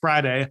last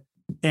Friday,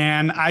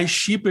 and I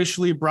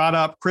sheepishly brought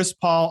up Chris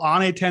Paul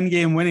on a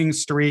 10-game winning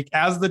streak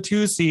as the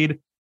 2 seed,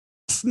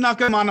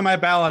 snuck him onto my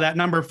ballot at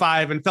number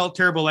 5, and felt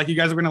terrible like you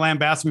guys were going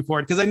to lambast me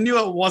for it because I knew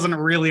it wasn't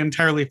really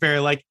entirely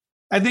fair. Like,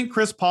 I think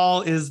Chris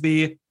Paul is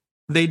they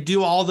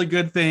do all the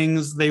good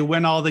things, they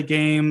win all the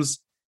games,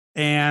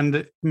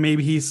 and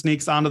maybe he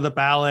sneaks onto the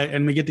ballot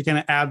and we get to kind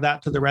of add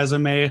that to the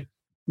resume.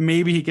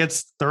 Maybe he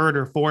gets 3rd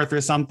or 4th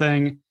or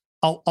something.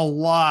 A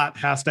lot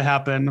has to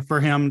happen for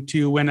him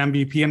to win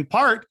MVP, in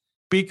part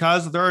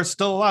because there are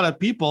still a lot of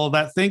people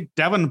that think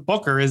Devin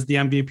Booker is the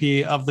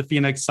MVP of the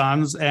Phoenix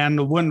Suns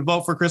and wouldn't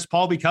vote for Chris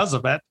Paul because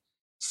of it.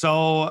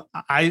 So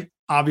I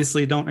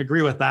obviously don't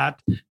agree with that,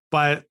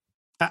 but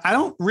I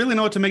don't really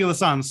know what to make of the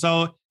Suns.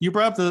 So you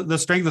brought up the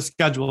strength of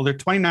schedule. They're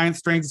 29th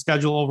strength of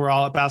schedule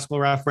overall at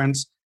Basketball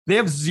Reference. They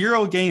have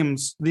 0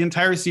 games the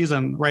entire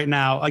season right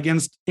now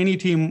against any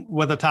team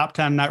with a top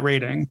 10 net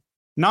rating.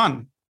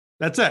 None.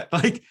 That's it.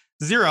 Like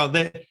 0.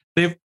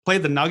 They've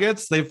played the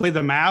Nuggets. They've played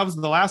the Mavs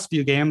the last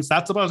few games.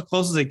 That's about as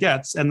close as it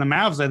gets. And the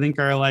Mavs, I think,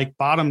 are like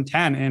bottom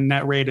 10 in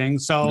net rating.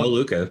 So no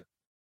Luka.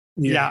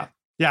 Yeah.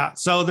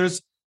 So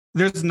there's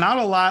not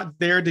a lot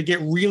there to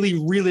get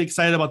really, really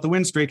excited about the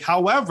win streak.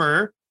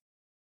 However,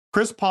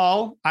 Chris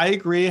Paul, I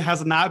agree,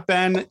 has not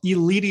been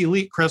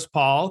elite Chris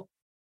Paul.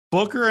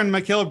 Booker and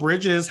Mikal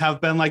Bridges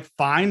have been like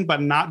fine, but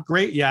not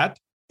great yet.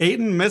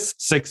 Ayton missed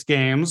 6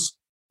 games.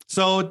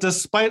 So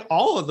despite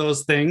all of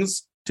those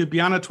things, to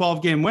be on a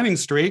 12-game winning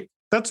streak,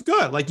 that's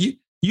good. Like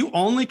you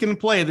only can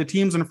play the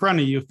teams in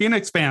front of you.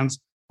 Phoenix fans,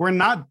 we're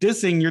not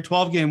dissing your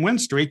 12-game win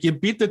streak. You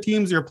beat the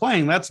teams you're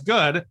playing. That's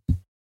good.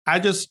 I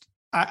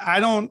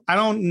don't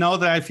know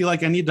that I feel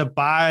like I need to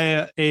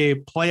buy a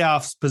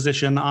playoffs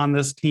position on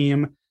this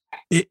team.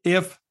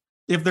 If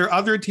there are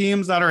other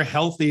teams that are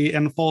healthy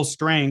and full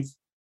strength,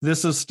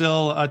 this is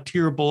still a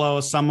tier below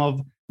some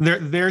of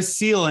their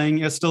ceiling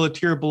is still a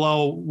tier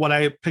below what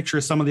I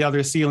picture some of the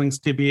other ceilings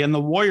to be. And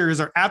the Warriors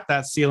are at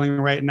that ceiling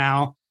right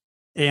now.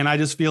 And I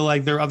just feel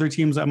like there are other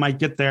teams that might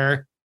get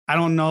there. I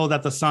don't know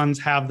that the Suns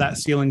have that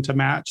ceiling to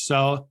match.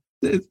 So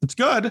it's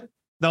good.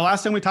 The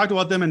last time we talked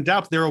about them in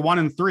depth, they were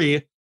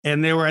 1-3,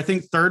 and they were, I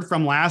think, 3rd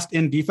from last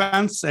in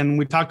defense. And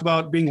we talked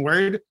about being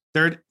worried.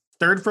 They're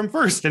 3rd from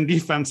 1st in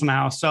defense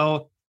now.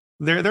 So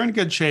they're in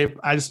good shape.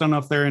 I just don't know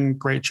if they're in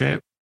great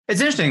shape.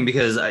 It's interesting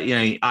because,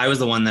 I was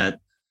the one that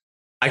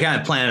I kind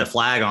of planted a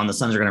flag on the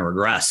Suns are going to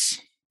regress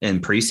in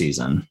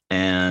preseason,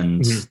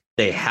 and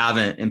they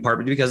haven't, in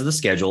part because of the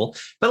schedule.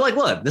 But like,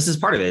 look, this is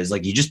part of it, is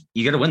like,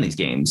 you got to win these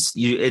games.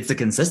 It's the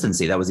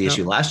consistency that was the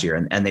issue last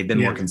year, and they've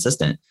been more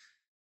consistent.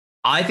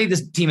 I think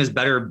this team is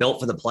better built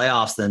for the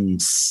playoffs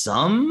than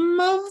some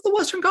of the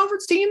Western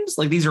Conference teams.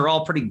 Like, these are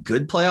all pretty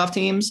good playoff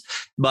teams,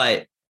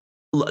 but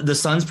the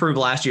Suns proved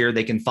last year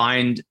they can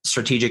find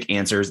strategic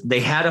answers. They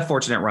had a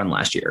fortunate run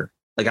last year.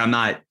 Like, I'm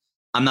not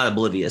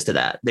oblivious to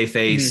that. They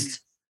faced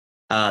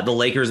the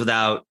Lakers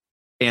without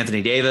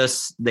Anthony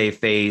Davis. They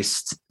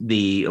faced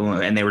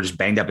and they were just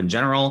banged up in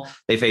general.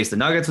 They faced the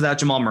Nuggets without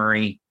Jamal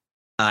Murray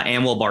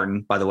and Will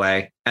Barton, by the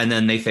way. And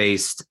then they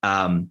faced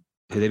who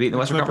they beat in the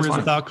Western Conference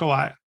without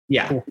Kawhi.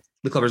 Yeah,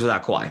 the Clippers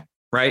without Kawhi.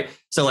 Right.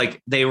 So like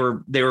they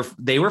were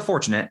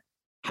fortunate.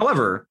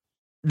 However,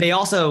 they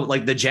also,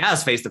 like, the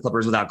Jazz faced the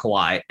Clippers without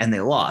Kawhi and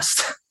they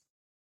lost.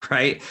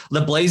 Right.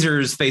 The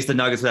Blazers faced the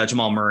Nuggets without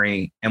Jamal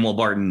Murray and Will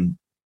Barton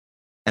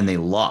and they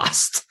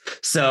lost.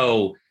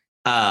 So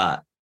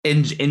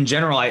in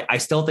general, I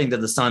still think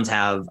that the Suns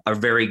have a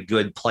very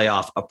good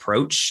playoff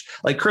approach.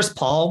 Like Chris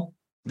Paul,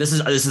 this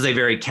is a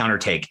very counter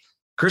take.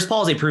 Chris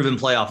Paul is a proven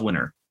playoff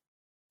winner.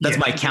 That's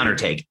my counter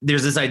take.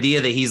 There's this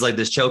idea that he's like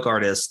this choke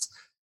artist.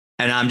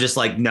 And I'm just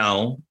like,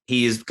 no,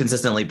 he's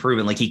consistently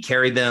proven. Like, he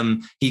carried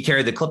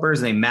the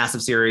Clippers in a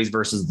massive series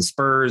versus the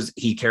Spurs.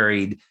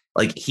 It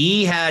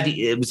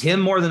was him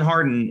more than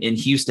Harden in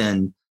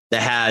Houston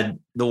that had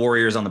the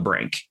Warriors on the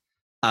brink.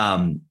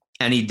 And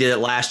he did it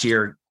last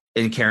year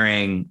in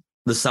carrying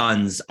the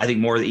Suns, I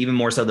think even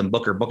more so than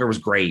Booker. Booker was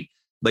great,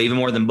 but even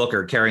more than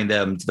Booker, carrying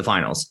them to the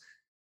finals.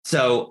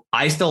 So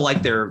I still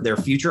like their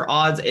future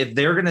odds. If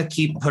they're going to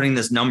keep putting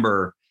this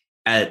number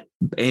at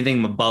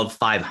anything above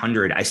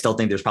 500, I still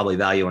think there's probably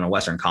value in a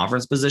Western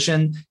Conference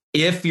position.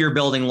 If you're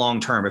building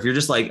long-term, if you're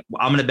just like,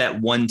 I'm going to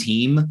bet one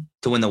team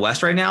to win the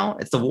West right now,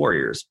 it's the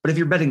Warriors. But if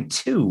you're betting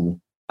 2,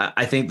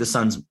 I think the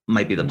Suns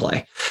might be the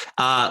play.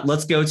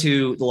 Let's go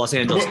to the Los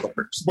Angeles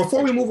Clippers.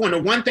 Before we move on,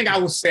 the one thing I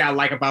will say I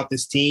like about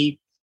this team,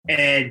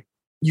 and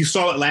you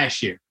saw it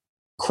last year,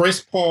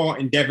 Chris Paul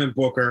and Devin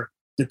Booker,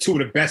 the 2 of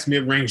the best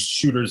mid-range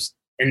shooters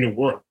in the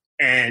world.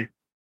 And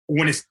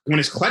when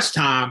it's clutch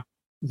time,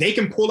 they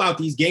can pull out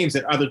these games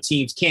that other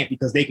teams can't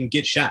because they can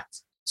get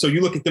shots. So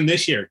you look at them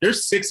this year, they're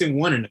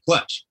 6-1 in the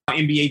clutch.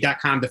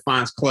 NBA.com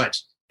defines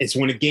clutch. It's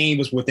when a game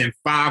was within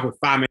 5 with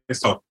 5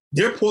 minutes. So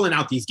they're pulling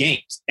out these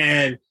games.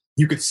 And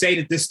you could say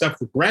that this stuff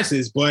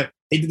regresses, but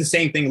they did the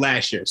same thing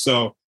last year.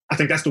 So I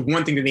think that's the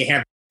one thing that they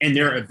have in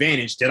their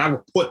advantage that I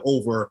would put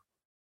over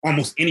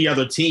almost any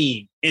other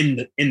team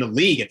in the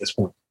league at this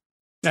point.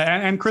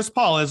 And Chris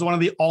Paul is one of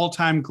the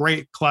all-time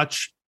great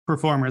clutch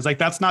performers. Like,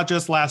 that's not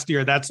just last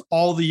year. That's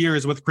all the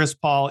years with Chris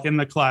Paul in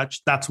the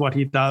clutch. That's what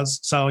he does.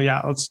 So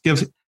yeah, let's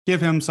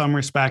give him some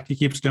respect. He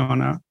keeps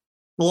doing it.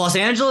 The Los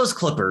Angeles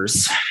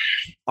Clippers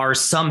are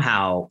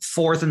somehow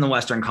 4th in the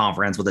Western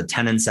Conference with a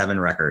 10-7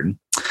 record.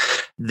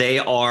 They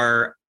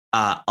are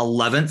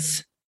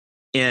 11th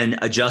in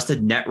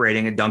adjusted net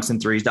rating at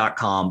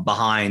dunksandthrees.com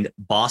behind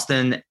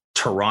Boston,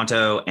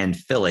 Toronto, and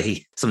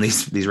Philly. Some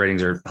of these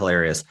ratings are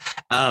hilarious.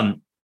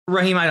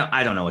 Raheem,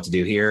 I don't know what to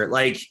do here.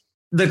 Like,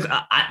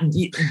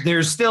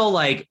 there's still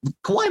like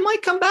Kawhi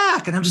might come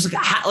back, and I'm just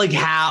like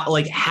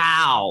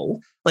how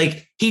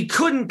he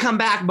couldn't come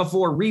back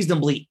before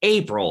reasonably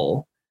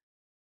April.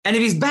 And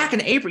if he's back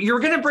in April, you're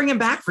going to bring him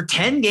back for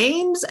 10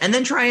 games and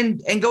then try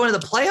and go into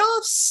the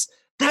playoffs?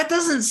 That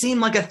doesn't seem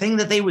like a thing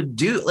that they would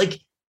do. Like,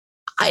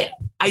 I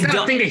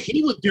don't think that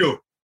he would do.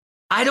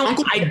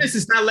 Uncle Dennis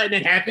is not letting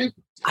it happen.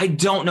 I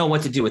don't know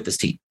what to do with this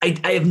team. I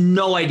have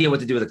no idea what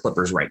to do with the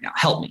Clippers right now.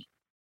 Help me.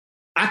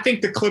 I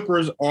think the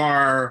Clippers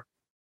are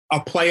a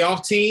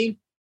playoff team,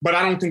 but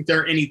I don't think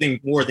they're anything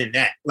more than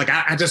that. Like,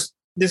 this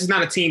is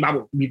not a team I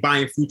would be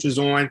buying futures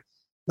on.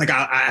 Like,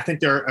 I think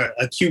they're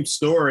a cute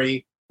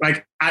story.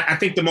 Like, I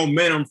think the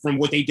momentum from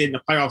what they did in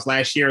the playoffs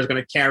last year is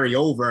going to carry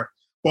over.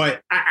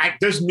 But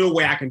there's no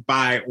way I can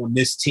buy on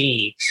this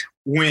team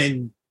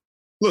when,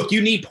 look,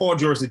 you need Paul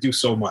George to do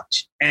so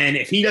much. And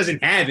if he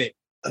doesn't have it,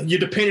 you're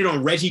dependent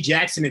on Reggie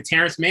Jackson and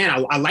Terrence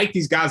Mann. I like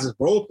these guys as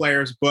role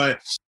players, but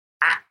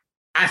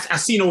I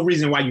see no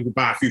reason why you could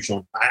buy a future on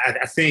them.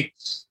 I think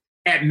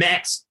at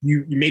max,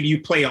 maybe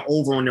you play an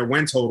over on their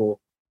win total.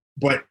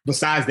 But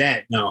besides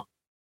that, no.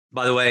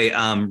 By the way,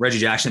 Reggie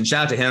Jackson,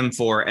 shout out to him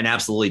for an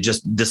absolutely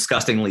just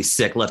disgustingly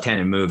sick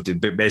left-handed move to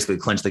basically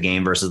clinch the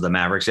game versus the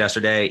Mavericks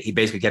yesterday. He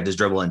basically kept his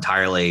dribble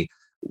entirely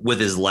with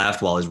his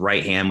left while his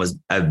right hand was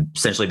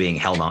essentially being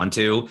held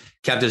onto.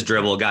 Kept his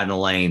dribble, got in the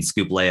lane,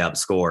 scoop layup,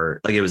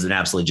 score. Like, it was an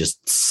absolutely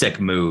just sick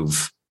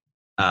move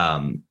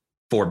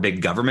for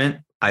Big Government.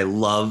 I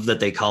love that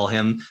they call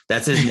him.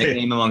 That's his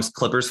nickname amongst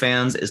Clippers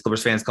fans. Is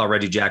Clippers fans call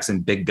Reggie Jackson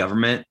Big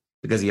Government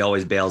because he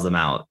always bails them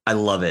out. I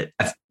love it.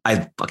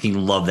 I fucking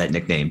love that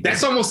nickname.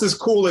 That's almost as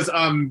cool as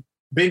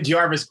Ben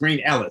Jarvis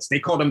Green Ellis. They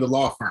called him the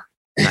law firm.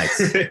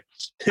 Nice.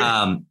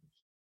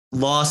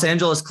 Los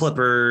Angeles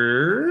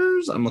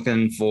Clippers, I'm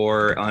looking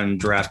for on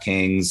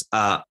DraftKings.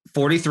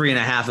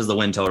 43.5 is the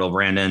win total,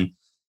 Brandon.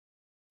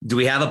 Do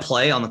we have a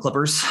play on the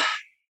Clippers?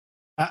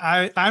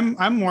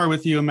 I'm more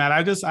with you, Matt.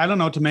 I don't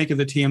know what to make of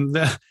the team.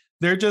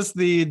 They're just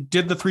did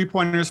the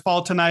 3-pointers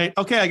fall tonight?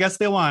 Okay, I guess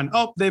they won.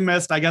 Oh, they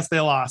missed. I guess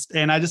they lost.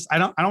 And I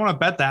don't want to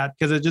bet that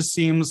because it just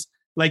seems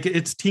like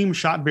it's team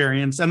shot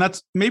variance. And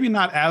that's maybe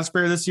not as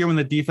fair this year when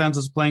the defense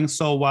is playing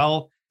so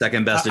well.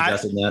 Second best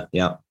adjusted net.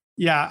 Yeah.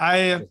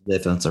 Yeah.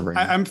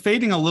 I'm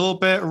fading a little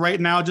bit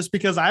right now just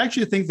because I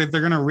actually think that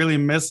they're going to really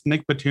miss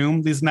Nick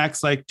Batum these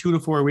next 2 to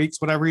 4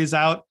 weeks, whatever he's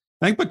out.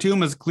 I think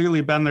Batum has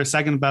clearly been their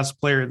second best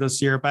player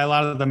this year by a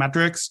lot of the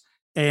metrics.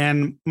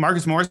 And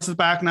Marcus Morris is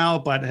back now,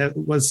 but it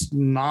was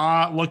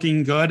not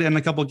looking good in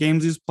a couple of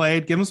games he's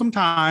played. Give him some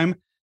time,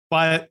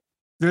 but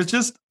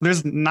there's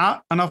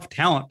not enough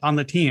talent on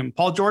the team.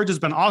 Paul George has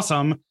been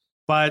awesome,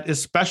 but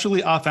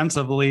especially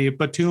offensively,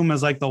 Batum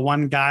is like the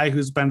one guy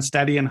who's been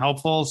steady and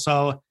helpful.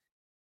 So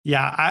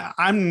yeah,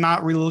 I'm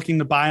not really looking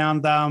to buy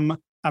on them.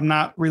 I'm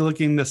not really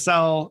looking to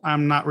sell.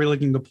 I'm not really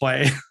looking to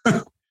play.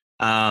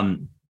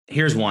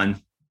 Here's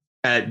one.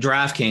 At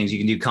DraftKings, you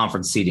can do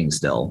conference seeding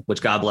still,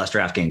 which God bless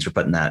DraftKings for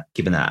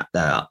keeping that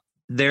up.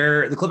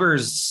 The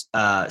Clippers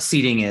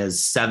seeding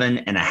is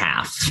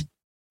 7.5.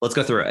 Let's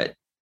go through it.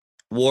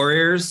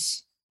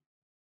 Warriors,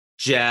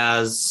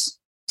 Jazz,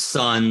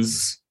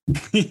 Suns.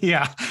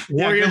 Yeah.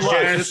 Warriors,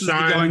 Jazz,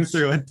 Suns. Going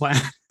through it plan.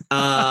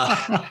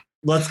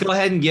 Let's go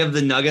ahead and give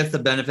the Nuggets the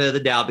benefit of the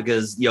doubt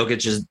because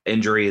Jokic's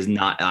injury is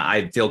not,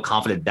 I feel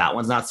confident that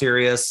one's not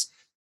serious.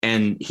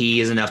 And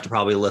he is enough to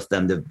probably lift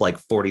them to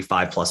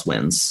 45 plus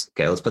wins.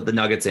 Okay, let's put the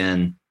Nuggets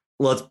in.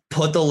 Let's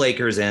put the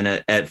Lakers in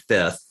at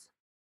 5th.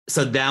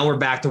 So now we're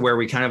back to where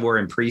we kind of were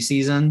in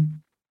preseason,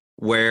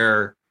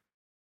 where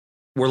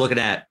we're looking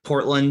at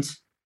Portland,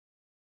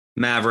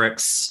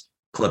 Mavericks,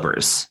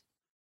 Clippers.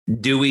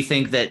 Do we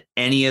think that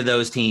any of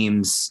those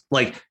teams,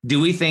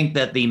 do we think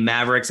that the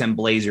Mavericks and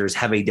Blazers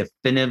have a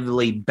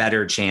definitively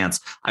better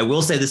chance? I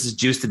will say this is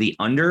juiced to the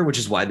under, which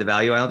is why the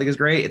value I don't think is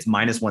great. It's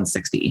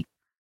 -160.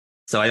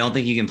 So I don't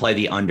think you can play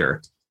the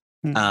under.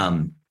 But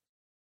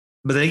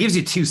then it gives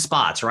you 2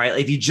 spots, right?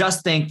 If you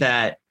think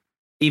that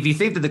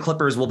the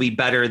Clippers will be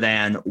better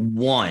than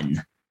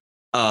one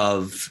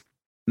of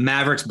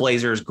Mavericks,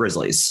 Blazers,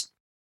 Grizzlies,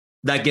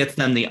 that gets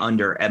them the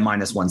under at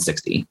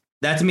 -160.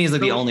 That to me is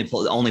the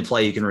only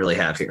play you can really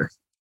have here.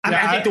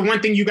 I think the one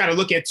thing you got to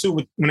look at too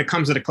when it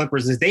comes to the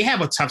Clippers is they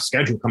have a tough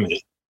schedule coming in.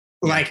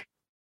 Like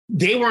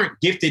they weren't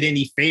gifted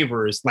any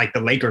favors like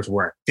the Lakers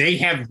were. They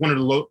have one of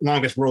the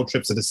longest road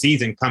trips of the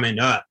season coming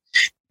up.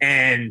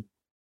 And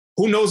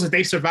who knows if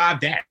they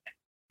survive that?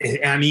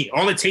 I mean,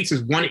 all it takes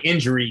is one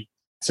injury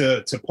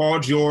to Paul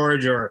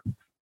George or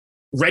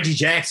Reggie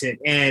Jackson,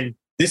 and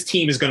this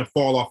team is going to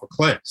fall off a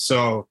cliff.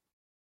 So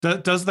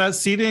does that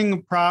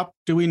seeding prop,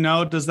 do we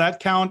know, does that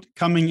count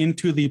coming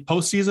into the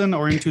postseason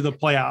or into the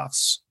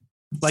playoffs?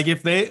 Like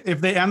if they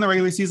end the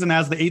regular season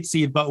as the 8th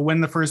seed, but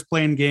win the first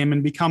play-in game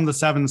and become the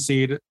 7th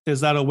seed,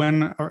 is that a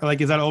win, or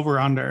like, is that over or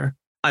under?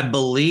 I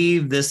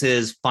believe this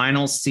is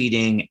final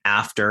seeding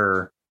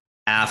after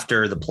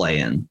the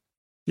play-in.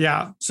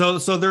 Yeah. So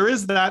there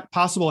is that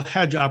possible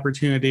hedge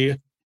opportunity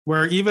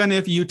where even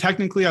if you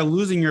technically are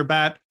losing your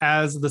bet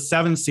as the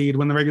 7th seed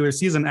when the regular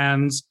season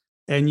ends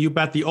and you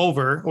bet the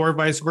over or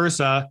vice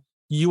versa,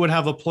 you would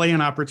have a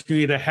play-in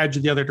opportunity to hedge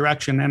the other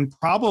direction. And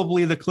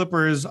probably the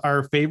Clippers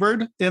are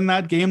favored in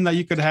that game that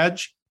you could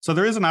hedge. So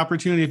there is an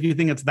opportunity if you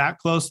think it's that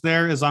close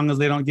there, as long as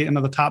they don't get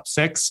into the top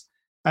 6.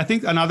 I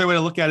think another way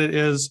to look at it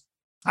is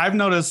I've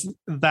noticed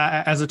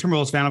that as a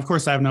Timberwolves fan, of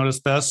course, I've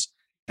noticed this,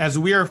 as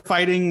we are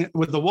fighting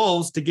with the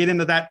Wolves to get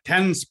into that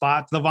 10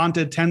 spot, the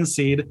vaunted 10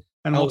 seed,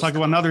 and we'll talk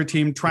about another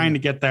team trying to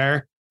get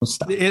there.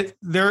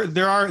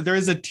 There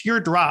is a tier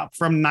drop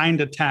from 9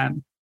 to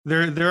 10.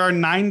 There are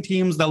 9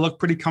 teams that look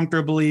pretty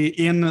comfortably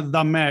in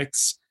the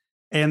mix,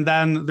 and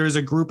then there's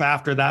a group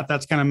after that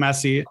that's kind of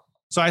messy.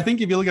 So I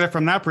think if you look at it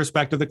from that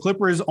perspective, the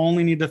Clippers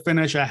only need to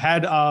finish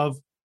ahead of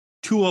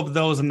 2 of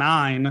those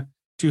 9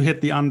 to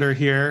hit the under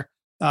here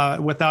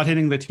without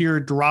hitting the tier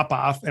drop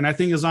off. And I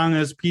think as long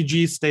as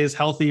PG stays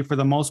healthy for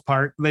the most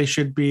part, they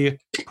should be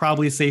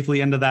probably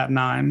safely into that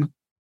 9.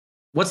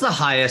 What's the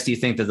highest you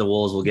think that the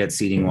Wolves will get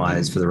seeding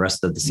wise for the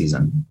rest of the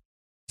season?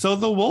 So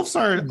the Wolves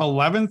are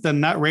 11th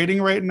in net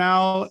rating right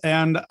now,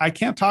 and I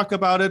can't talk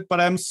about it, but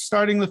I'm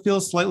starting to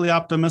feel slightly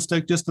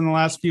optimistic just in the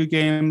last few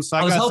games. So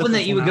I was hoping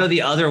that you would go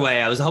the other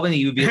way. I was hoping that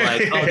you would be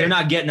like, oh, they're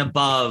not getting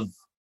above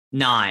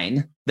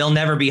 9. They'll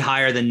never be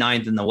higher than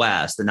 9th in the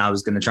West. And I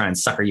was going to try and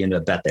sucker you into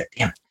a bet there.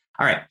 Damn it.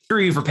 All right.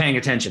 Screw you for paying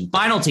attention.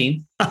 Final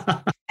team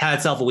had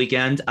itself a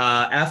weekend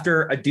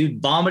after a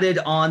dude vomited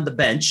on the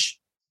bench.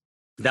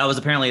 That was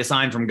apparently a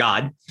sign from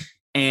God.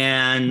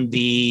 And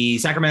the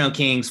Sacramento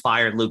Kings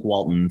fired Luke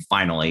Walton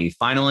finally,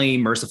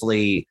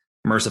 mercifully,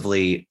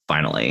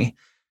 finally.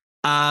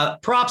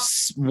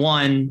 Props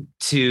 1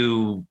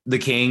 to the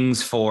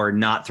Kings for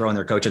not throwing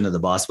their coach under the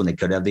bus when they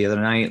could have the other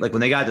night. Like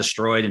when they got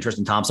destroyed and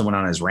Tristan Thompson went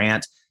on his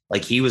rant,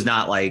 like he was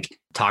not like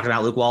talking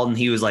about Luke Walton.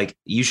 He was like,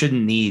 you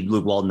shouldn't need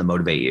Luke Walton to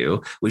motivate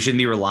you. We shouldn't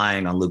be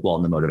relying on Luke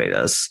Walton to motivate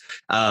us.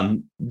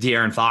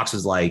 De'Aaron Fox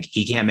was like,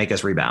 he can't make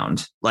us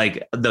rebound,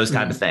 like those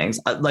type of things.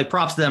 Like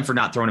props to them for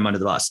not throwing him under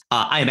the bus.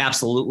 I am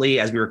absolutely,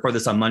 as we record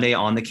this on Monday,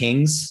 on the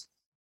Kings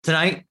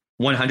tonight,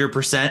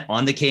 100%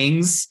 on the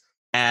Kings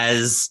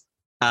as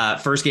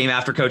first game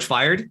after coach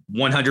fired,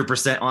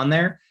 100% on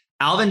there.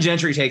 Alvin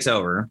Gentry takes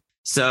over.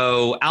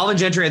 So Alvin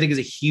Gentry, I think, is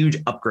a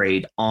huge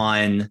upgrade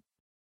on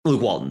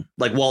Luke Walton.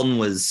 Like Walton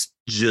was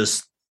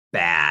just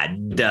bad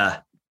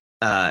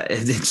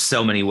in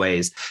so many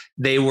ways.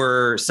 They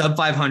were sub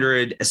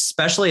 500,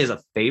 especially as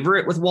a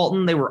favorite with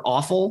Walton. They were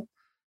awful.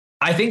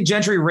 I think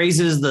Gentry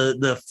raises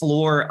the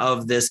floor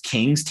of this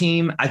Kings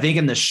team. I think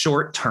in the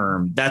short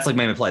term, that's like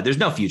maybe play. There's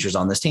no futures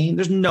on this team.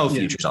 There's no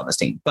futures on this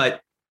team. But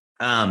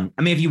I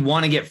mean, if you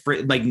want to get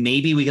free, like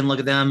maybe we can look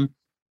at them.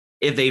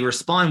 If they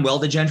respond well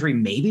to Gentry,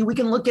 maybe we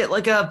can look at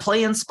like a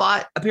play-in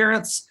spot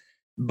appearance.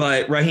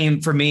 But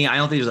Raheem, for me, I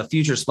don't think there's a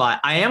future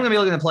spot. I am going to be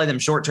looking to play them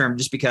short term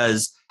just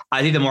because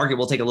I think the market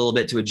will take a little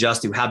bit to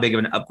adjust to how big of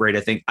an upgrade. I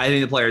think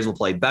the players will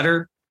play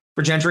better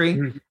for Gentry.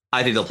 Mm-hmm.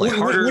 I think they'll play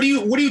harder. What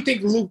do you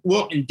think Luke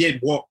Walton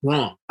did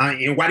wrong?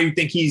 And why do you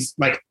think he's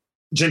like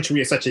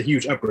Gentry is such a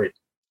huge upgrade?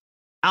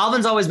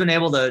 Alvin's always been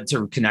able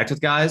to connect with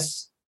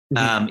guys.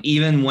 Mm-hmm.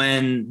 Even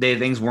when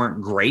things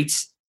weren't great,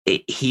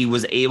 he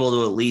was able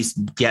to at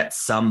least get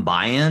some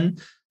buy-in.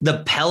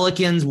 The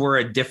Pelicans were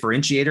a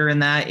differentiator in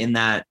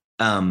that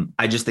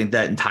I just think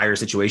that entire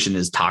situation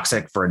is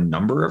toxic for a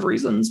number of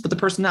reasons, but the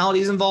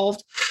personalities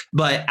involved.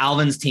 But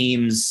Alvin's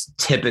teams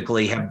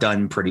typically have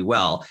done pretty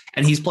well.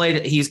 And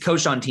he's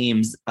coached on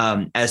teams,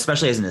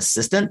 especially as an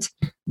assistant,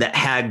 that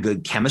had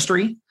good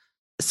chemistry.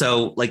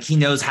 So like he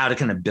knows how to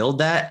kind of build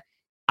that.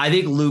 I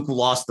think Luke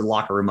lost the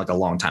locker room like a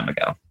long time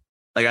ago.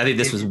 Like I think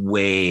this was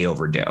way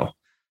overdue.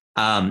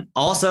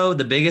 Also,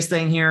 the biggest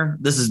thing here,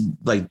 this is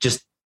like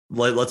just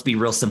let's be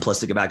real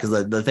simplistic about it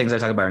because the things I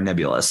talk about are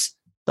nebulous.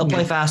 They'll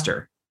play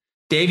faster.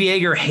 Dave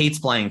Yeager hates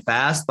playing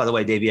fast. By the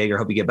way, Dave Yeager,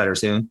 hope you get better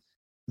soon.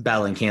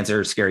 Battling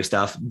cancer, scary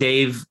stuff.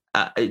 Dave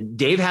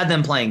had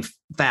them playing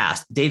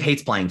fast. Dave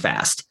hates playing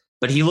fast,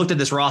 but he looked at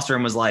this roster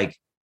and was like,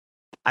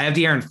 I have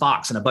De'Aaron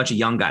Fox and a bunch of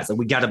young guys. Like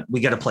we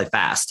gotta play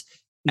fast.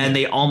 Yeah. And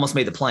they almost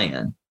made the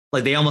play-in.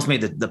 Like they almost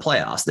made the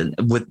playoffs. And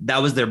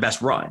that was their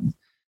best run.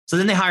 So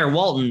then they hire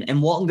Walton,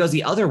 and Walton goes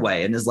the other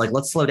way and is like,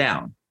 let's slow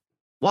down.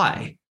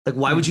 Why? Like,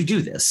 why would you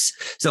do this?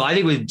 So I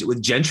think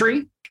with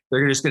Gentry,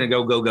 They're just going to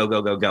go.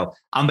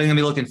 I'm going to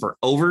be looking for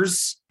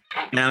overs,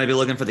 and I'm going to be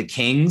looking for the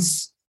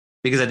Kings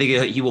because I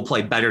think he will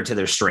play better to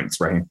their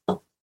strengths right here.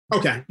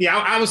 Okay. Yeah,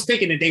 I was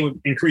thinking that they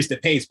would increase the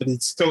pace, but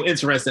it's so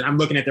interesting. I'm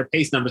looking at their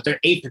pace numbers. They're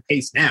 8th in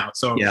pace now.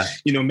 So,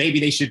 maybe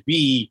they should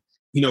be,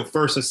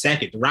 first or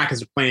second. The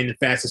Rockets are playing the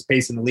fastest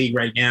pace in the league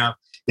right now.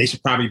 They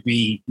should probably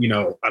be,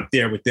 up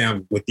there with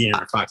them with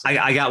De'Aaron Fox.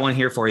 I got one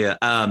here for you.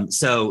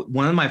 So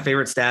one of my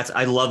favorite stats,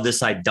 I love this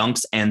site,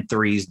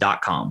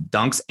 dunksandthrees.com.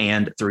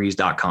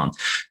 Dunksandthrees.com.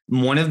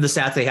 One of the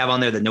stats they have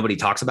on there that nobody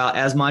talks about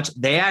as much,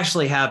 they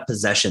actually have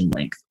possession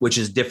length, which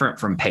is different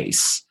from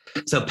pace.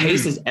 So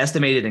pace is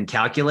estimated and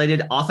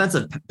calculated.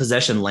 Offensive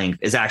possession length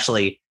is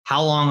actually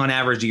how long on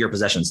average do your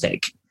possessions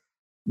take.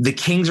 The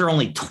Kings are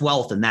only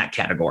 12th in that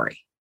category.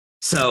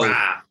 So,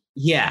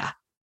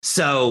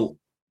 So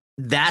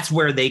that's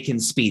where they can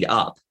speed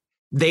up.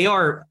 They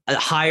are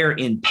higher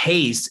in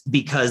pace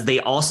because they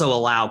also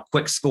allow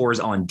quick scores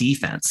on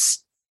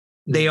defense.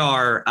 They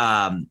are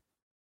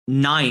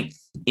 9th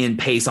in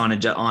pace on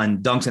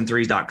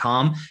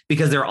dunksandthrees.com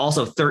because they're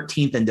also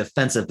 13th in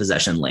defensive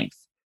possession length.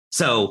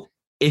 So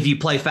if you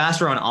play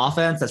faster on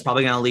offense, that's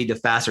probably going to lead to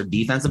faster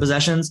defensive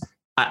possessions.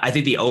 I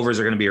think the overs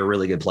are going to be a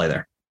really good play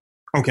there.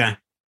 Okay.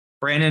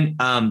 Brandon,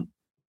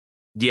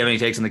 do you have any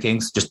takes on the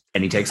Kings? Just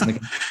any takes on the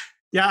Kings?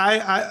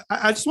 Yeah,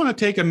 I just want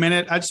to take a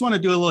minute. I just want to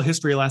do a little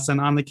history lesson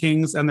on the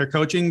Kings and their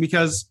coaching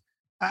because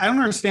I don't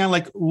understand,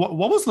 like,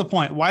 what was the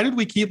point? Why did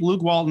we keep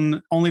Luke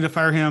Walton only to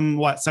fire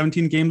him,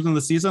 17 games in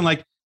the season?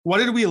 Like, what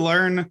did we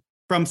learn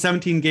from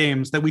 17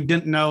 games that we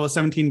didn't know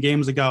 17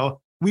 games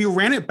ago? We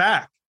ran it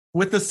back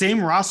with the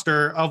same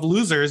roster of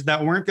losers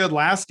that weren't good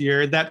last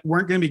year, that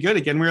weren't going to be good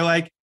again. We were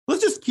like,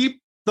 let's just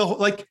keep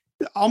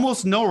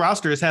almost no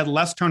rosters had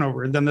less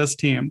turnover than this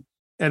team.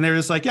 And they're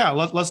just like,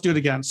 let's do it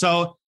again.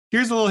 So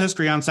here's a little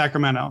history on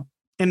Sacramento.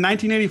 In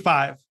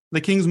 1985,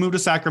 the Kings moved to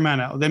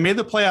Sacramento. They made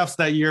the playoffs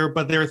that year,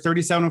 but they were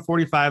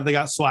 37-45. They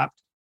got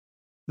swept.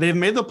 They've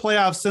made the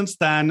playoffs since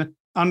then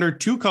under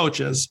 2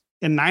 coaches.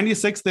 In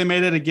 96, they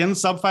made it again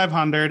sub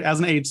 500 as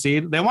an 8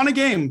 seed. They won a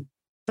game.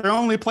 Their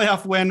only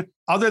playoff win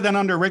other than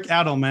under Rick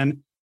Adelman.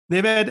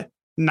 They've had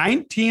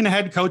 19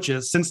 head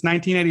coaches since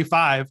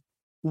 1985.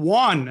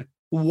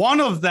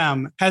 One of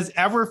them has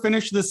ever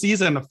finished the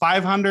season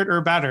 500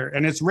 or better,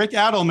 and it's Rick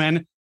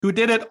Adelman, who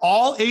did it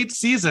all 8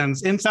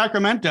 seasons in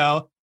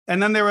Sacramento.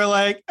 And then they were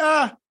like,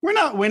 we're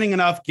not winning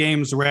enough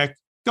games, Rick.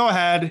 Go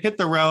ahead, hit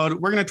the road.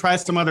 We're going to try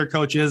some other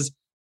coaches.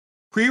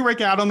 Pre-Rick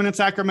Adelman in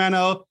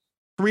Sacramento,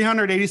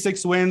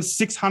 386 wins,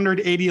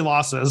 680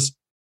 losses.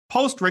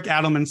 Post-Rick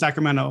Adelman in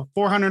Sacramento,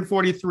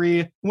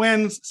 443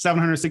 wins,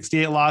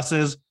 768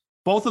 losses.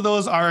 Both of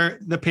those are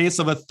the pace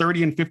of a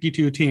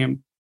 30-52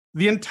 team.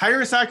 The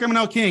entire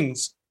Sacramento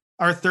Kings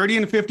are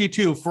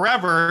 30-52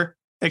 forever,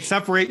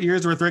 except for 8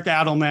 years with Rick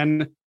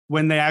Adelman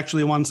when they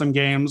actually won some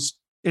games.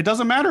 It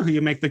doesn't matter who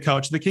you make the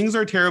coach. The Kings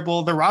are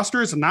terrible. The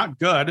roster is not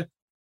good.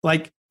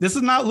 Like, this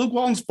is not Luke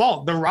Walton's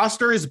fault. The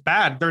roster is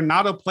bad. They're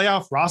not a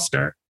playoff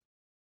roster.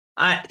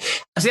 I'll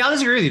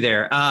disagree with you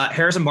there.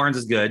 Harrison Barnes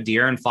is good.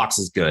 De'Aaron Fox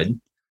is good.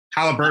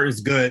 Halliburton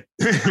is good.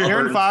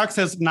 De'Aaron Fox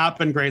has not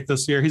been great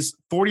this year. He's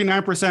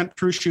 49%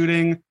 true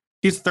shooting.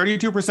 He's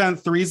 32%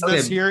 threes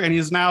this year, and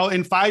he's now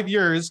in 5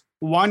 years,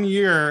 1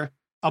 year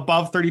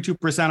above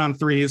 32% on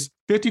threes,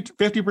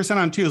 50%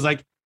 on twos.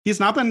 Like, he's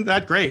not been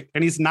that great,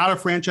 and he's not a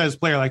franchise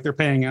player like they're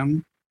paying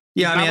him.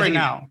 Yeah,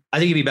 I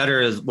think he'd be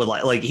better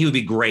with he would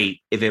be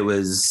great if it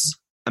was.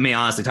 I mean,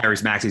 honestly,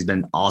 Tyrese Maxey's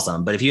been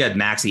awesome, but if you had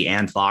Maxey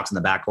and Fox in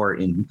the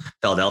backcourt in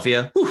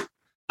Philadelphia,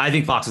 I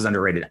think Fox is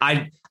underrated.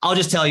 I'll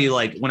just tell you,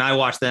 like, when I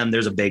watch them,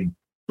 there's a big,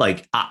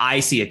 I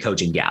see a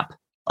coaching gap.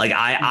 Like,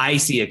 I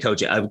see a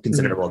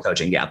considerable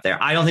coaching gap there.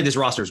 I don't think this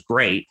roster is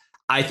great.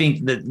 I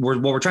think that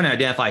what we're trying to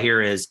identify here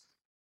is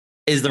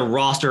the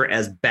roster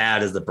as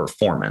bad as the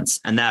performance?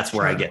 And that's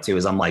where I get to,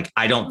 is I'm like,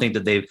 I don't think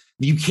that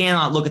you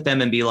cannot look at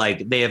them and be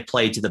like, they have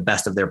played to the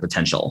best of their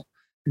potential.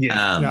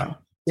 Yeah.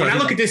 When I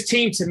look at this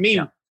team, to me,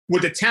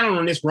 with the talent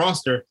on this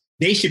roster,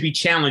 they should be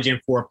challenging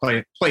for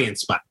a play-in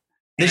spot.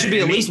 They should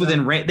be at least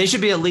within range. They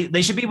should be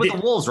with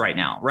the Wolves right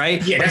now,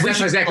 right? Yeah,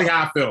 that's exactly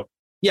how I feel.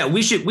 Yeah,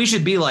 we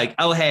should be like,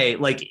 oh, hey,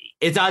 like,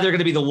 it's either going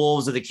to be the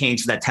Wolves or the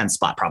Kings for that 10th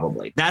spot,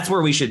 probably. That's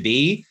where we should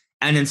be.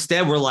 And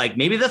instead we're like,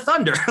 maybe the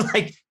Thunder.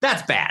 Like,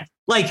 that's bad.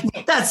 Like,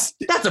 that's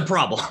a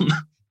problem.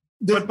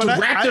 The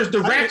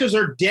Raptors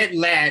are dead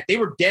last. They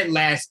were dead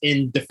last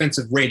in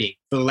defensive rating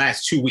for the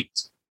last 2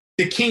 weeks.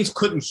 The Kings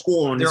couldn't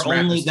score on this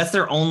Raptors. That's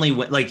their only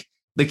win. Like,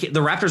 the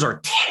Raptors are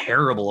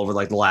terrible over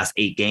like the last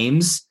 8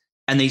 games,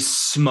 and they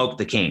smoked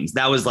the Kings.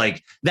 That was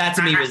like, that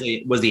to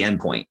me was the end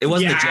point. It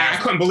wasn't the Jazz.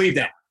 I couldn't believe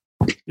that.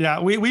 Yeah,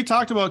 we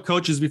talked about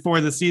coaches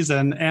before the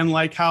season and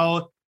like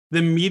how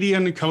the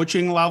median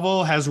coaching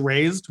level has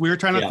raised. We were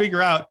trying to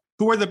figure out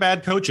who are the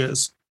bad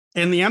coaches.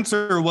 And the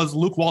answer was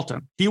Luke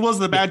Walton. He was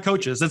the bad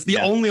coaches. It's the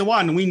only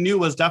one we knew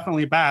was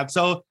definitely bad.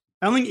 So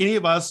I don't think any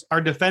of us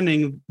are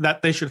defending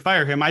that they should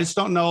fire him. I just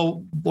don't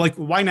know, like,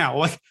 why now?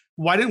 Like,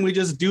 why didn't we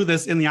just do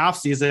this in the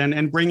offseason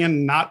and bring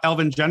in not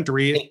Elvin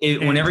Gentry?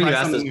 Whenever you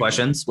ask those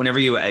questions, whenever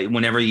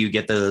you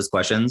get those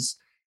questions,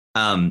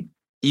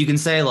 You can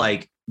say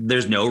like,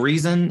 there's no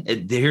reason.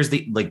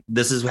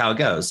 This is how it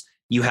goes.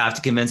 You have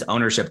to convince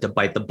ownership to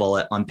bite the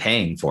bullet on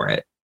paying for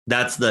it.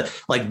 That's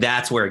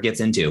where it gets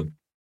into,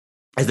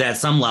 is that at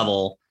some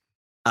level,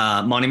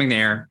 Monty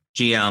McNair,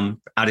 GM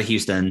out of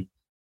Houston,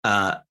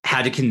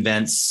 had to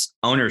convince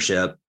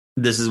ownership,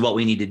 this is what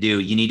we need to do.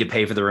 You need to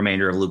pay for the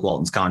remainder of Luke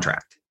Walton's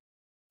contract.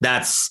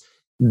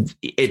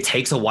 It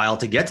takes a while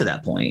to get to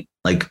that point.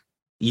 Like,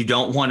 you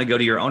don't want to go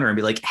to your owner and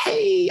be like,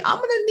 hey, I'm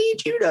going to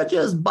need you to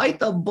just bite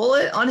the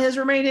bullet on his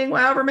remaining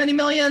however many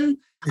million.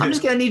 I'm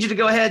just going to need you to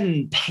go ahead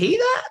and pay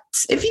that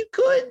if you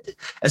could,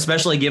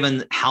 especially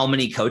given how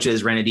many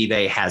coaches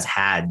Renedive has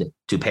had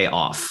to pay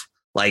off.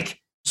 Like,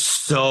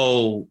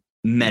 so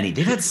many.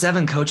 They've had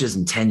 7 coaches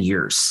in 10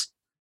 years.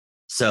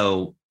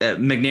 So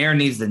McNair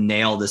needs to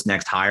nail this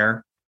next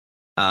hire.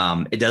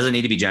 It doesn't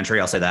need to be Gentry.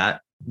 I'll say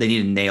that. They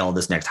need to nail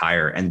this next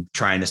hire and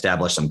try and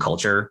establish some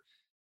culture.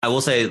 I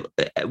will say,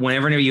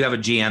 whenever you have a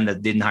GM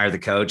that didn't hire the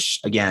coach,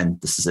 again,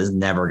 this is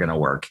never going to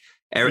work.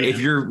 Yeah. If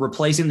you're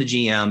replacing the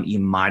GM, you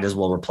might as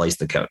well replace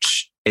the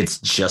coach. It's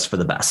just for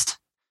the best.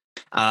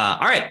 All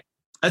right,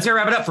 let's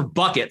wrap it up for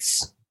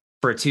Buckets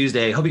for a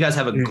Tuesday. Hope you guys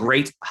have a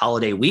great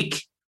holiday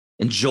week.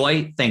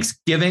 Enjoy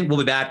Thanksgiving. We'll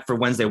be back for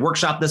Wednesday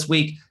workshop this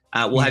week.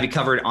 We'll have you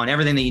covered on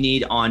everything that you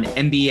need on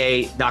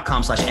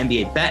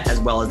NBA.com/NBA Bet, as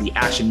well as the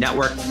Action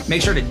Network.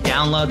 Make sure to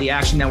download the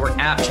Action Network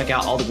app. Check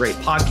out all the great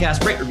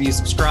podcasts, rate, review,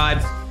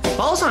 subscribe.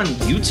 Follow us on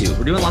YouTube.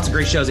 We're doing lots of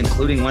great shows,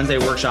 including Wednesday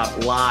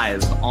Workshop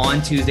live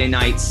on Tuesday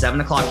night,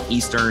 7 o'clock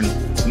Eastern.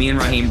 Me and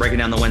Raheem breaking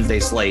down the Wednesday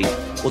slate.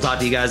 We'll talk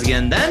to you guys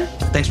again then.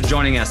 Thanks for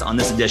joining us on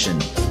this edition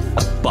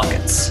of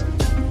Buckets.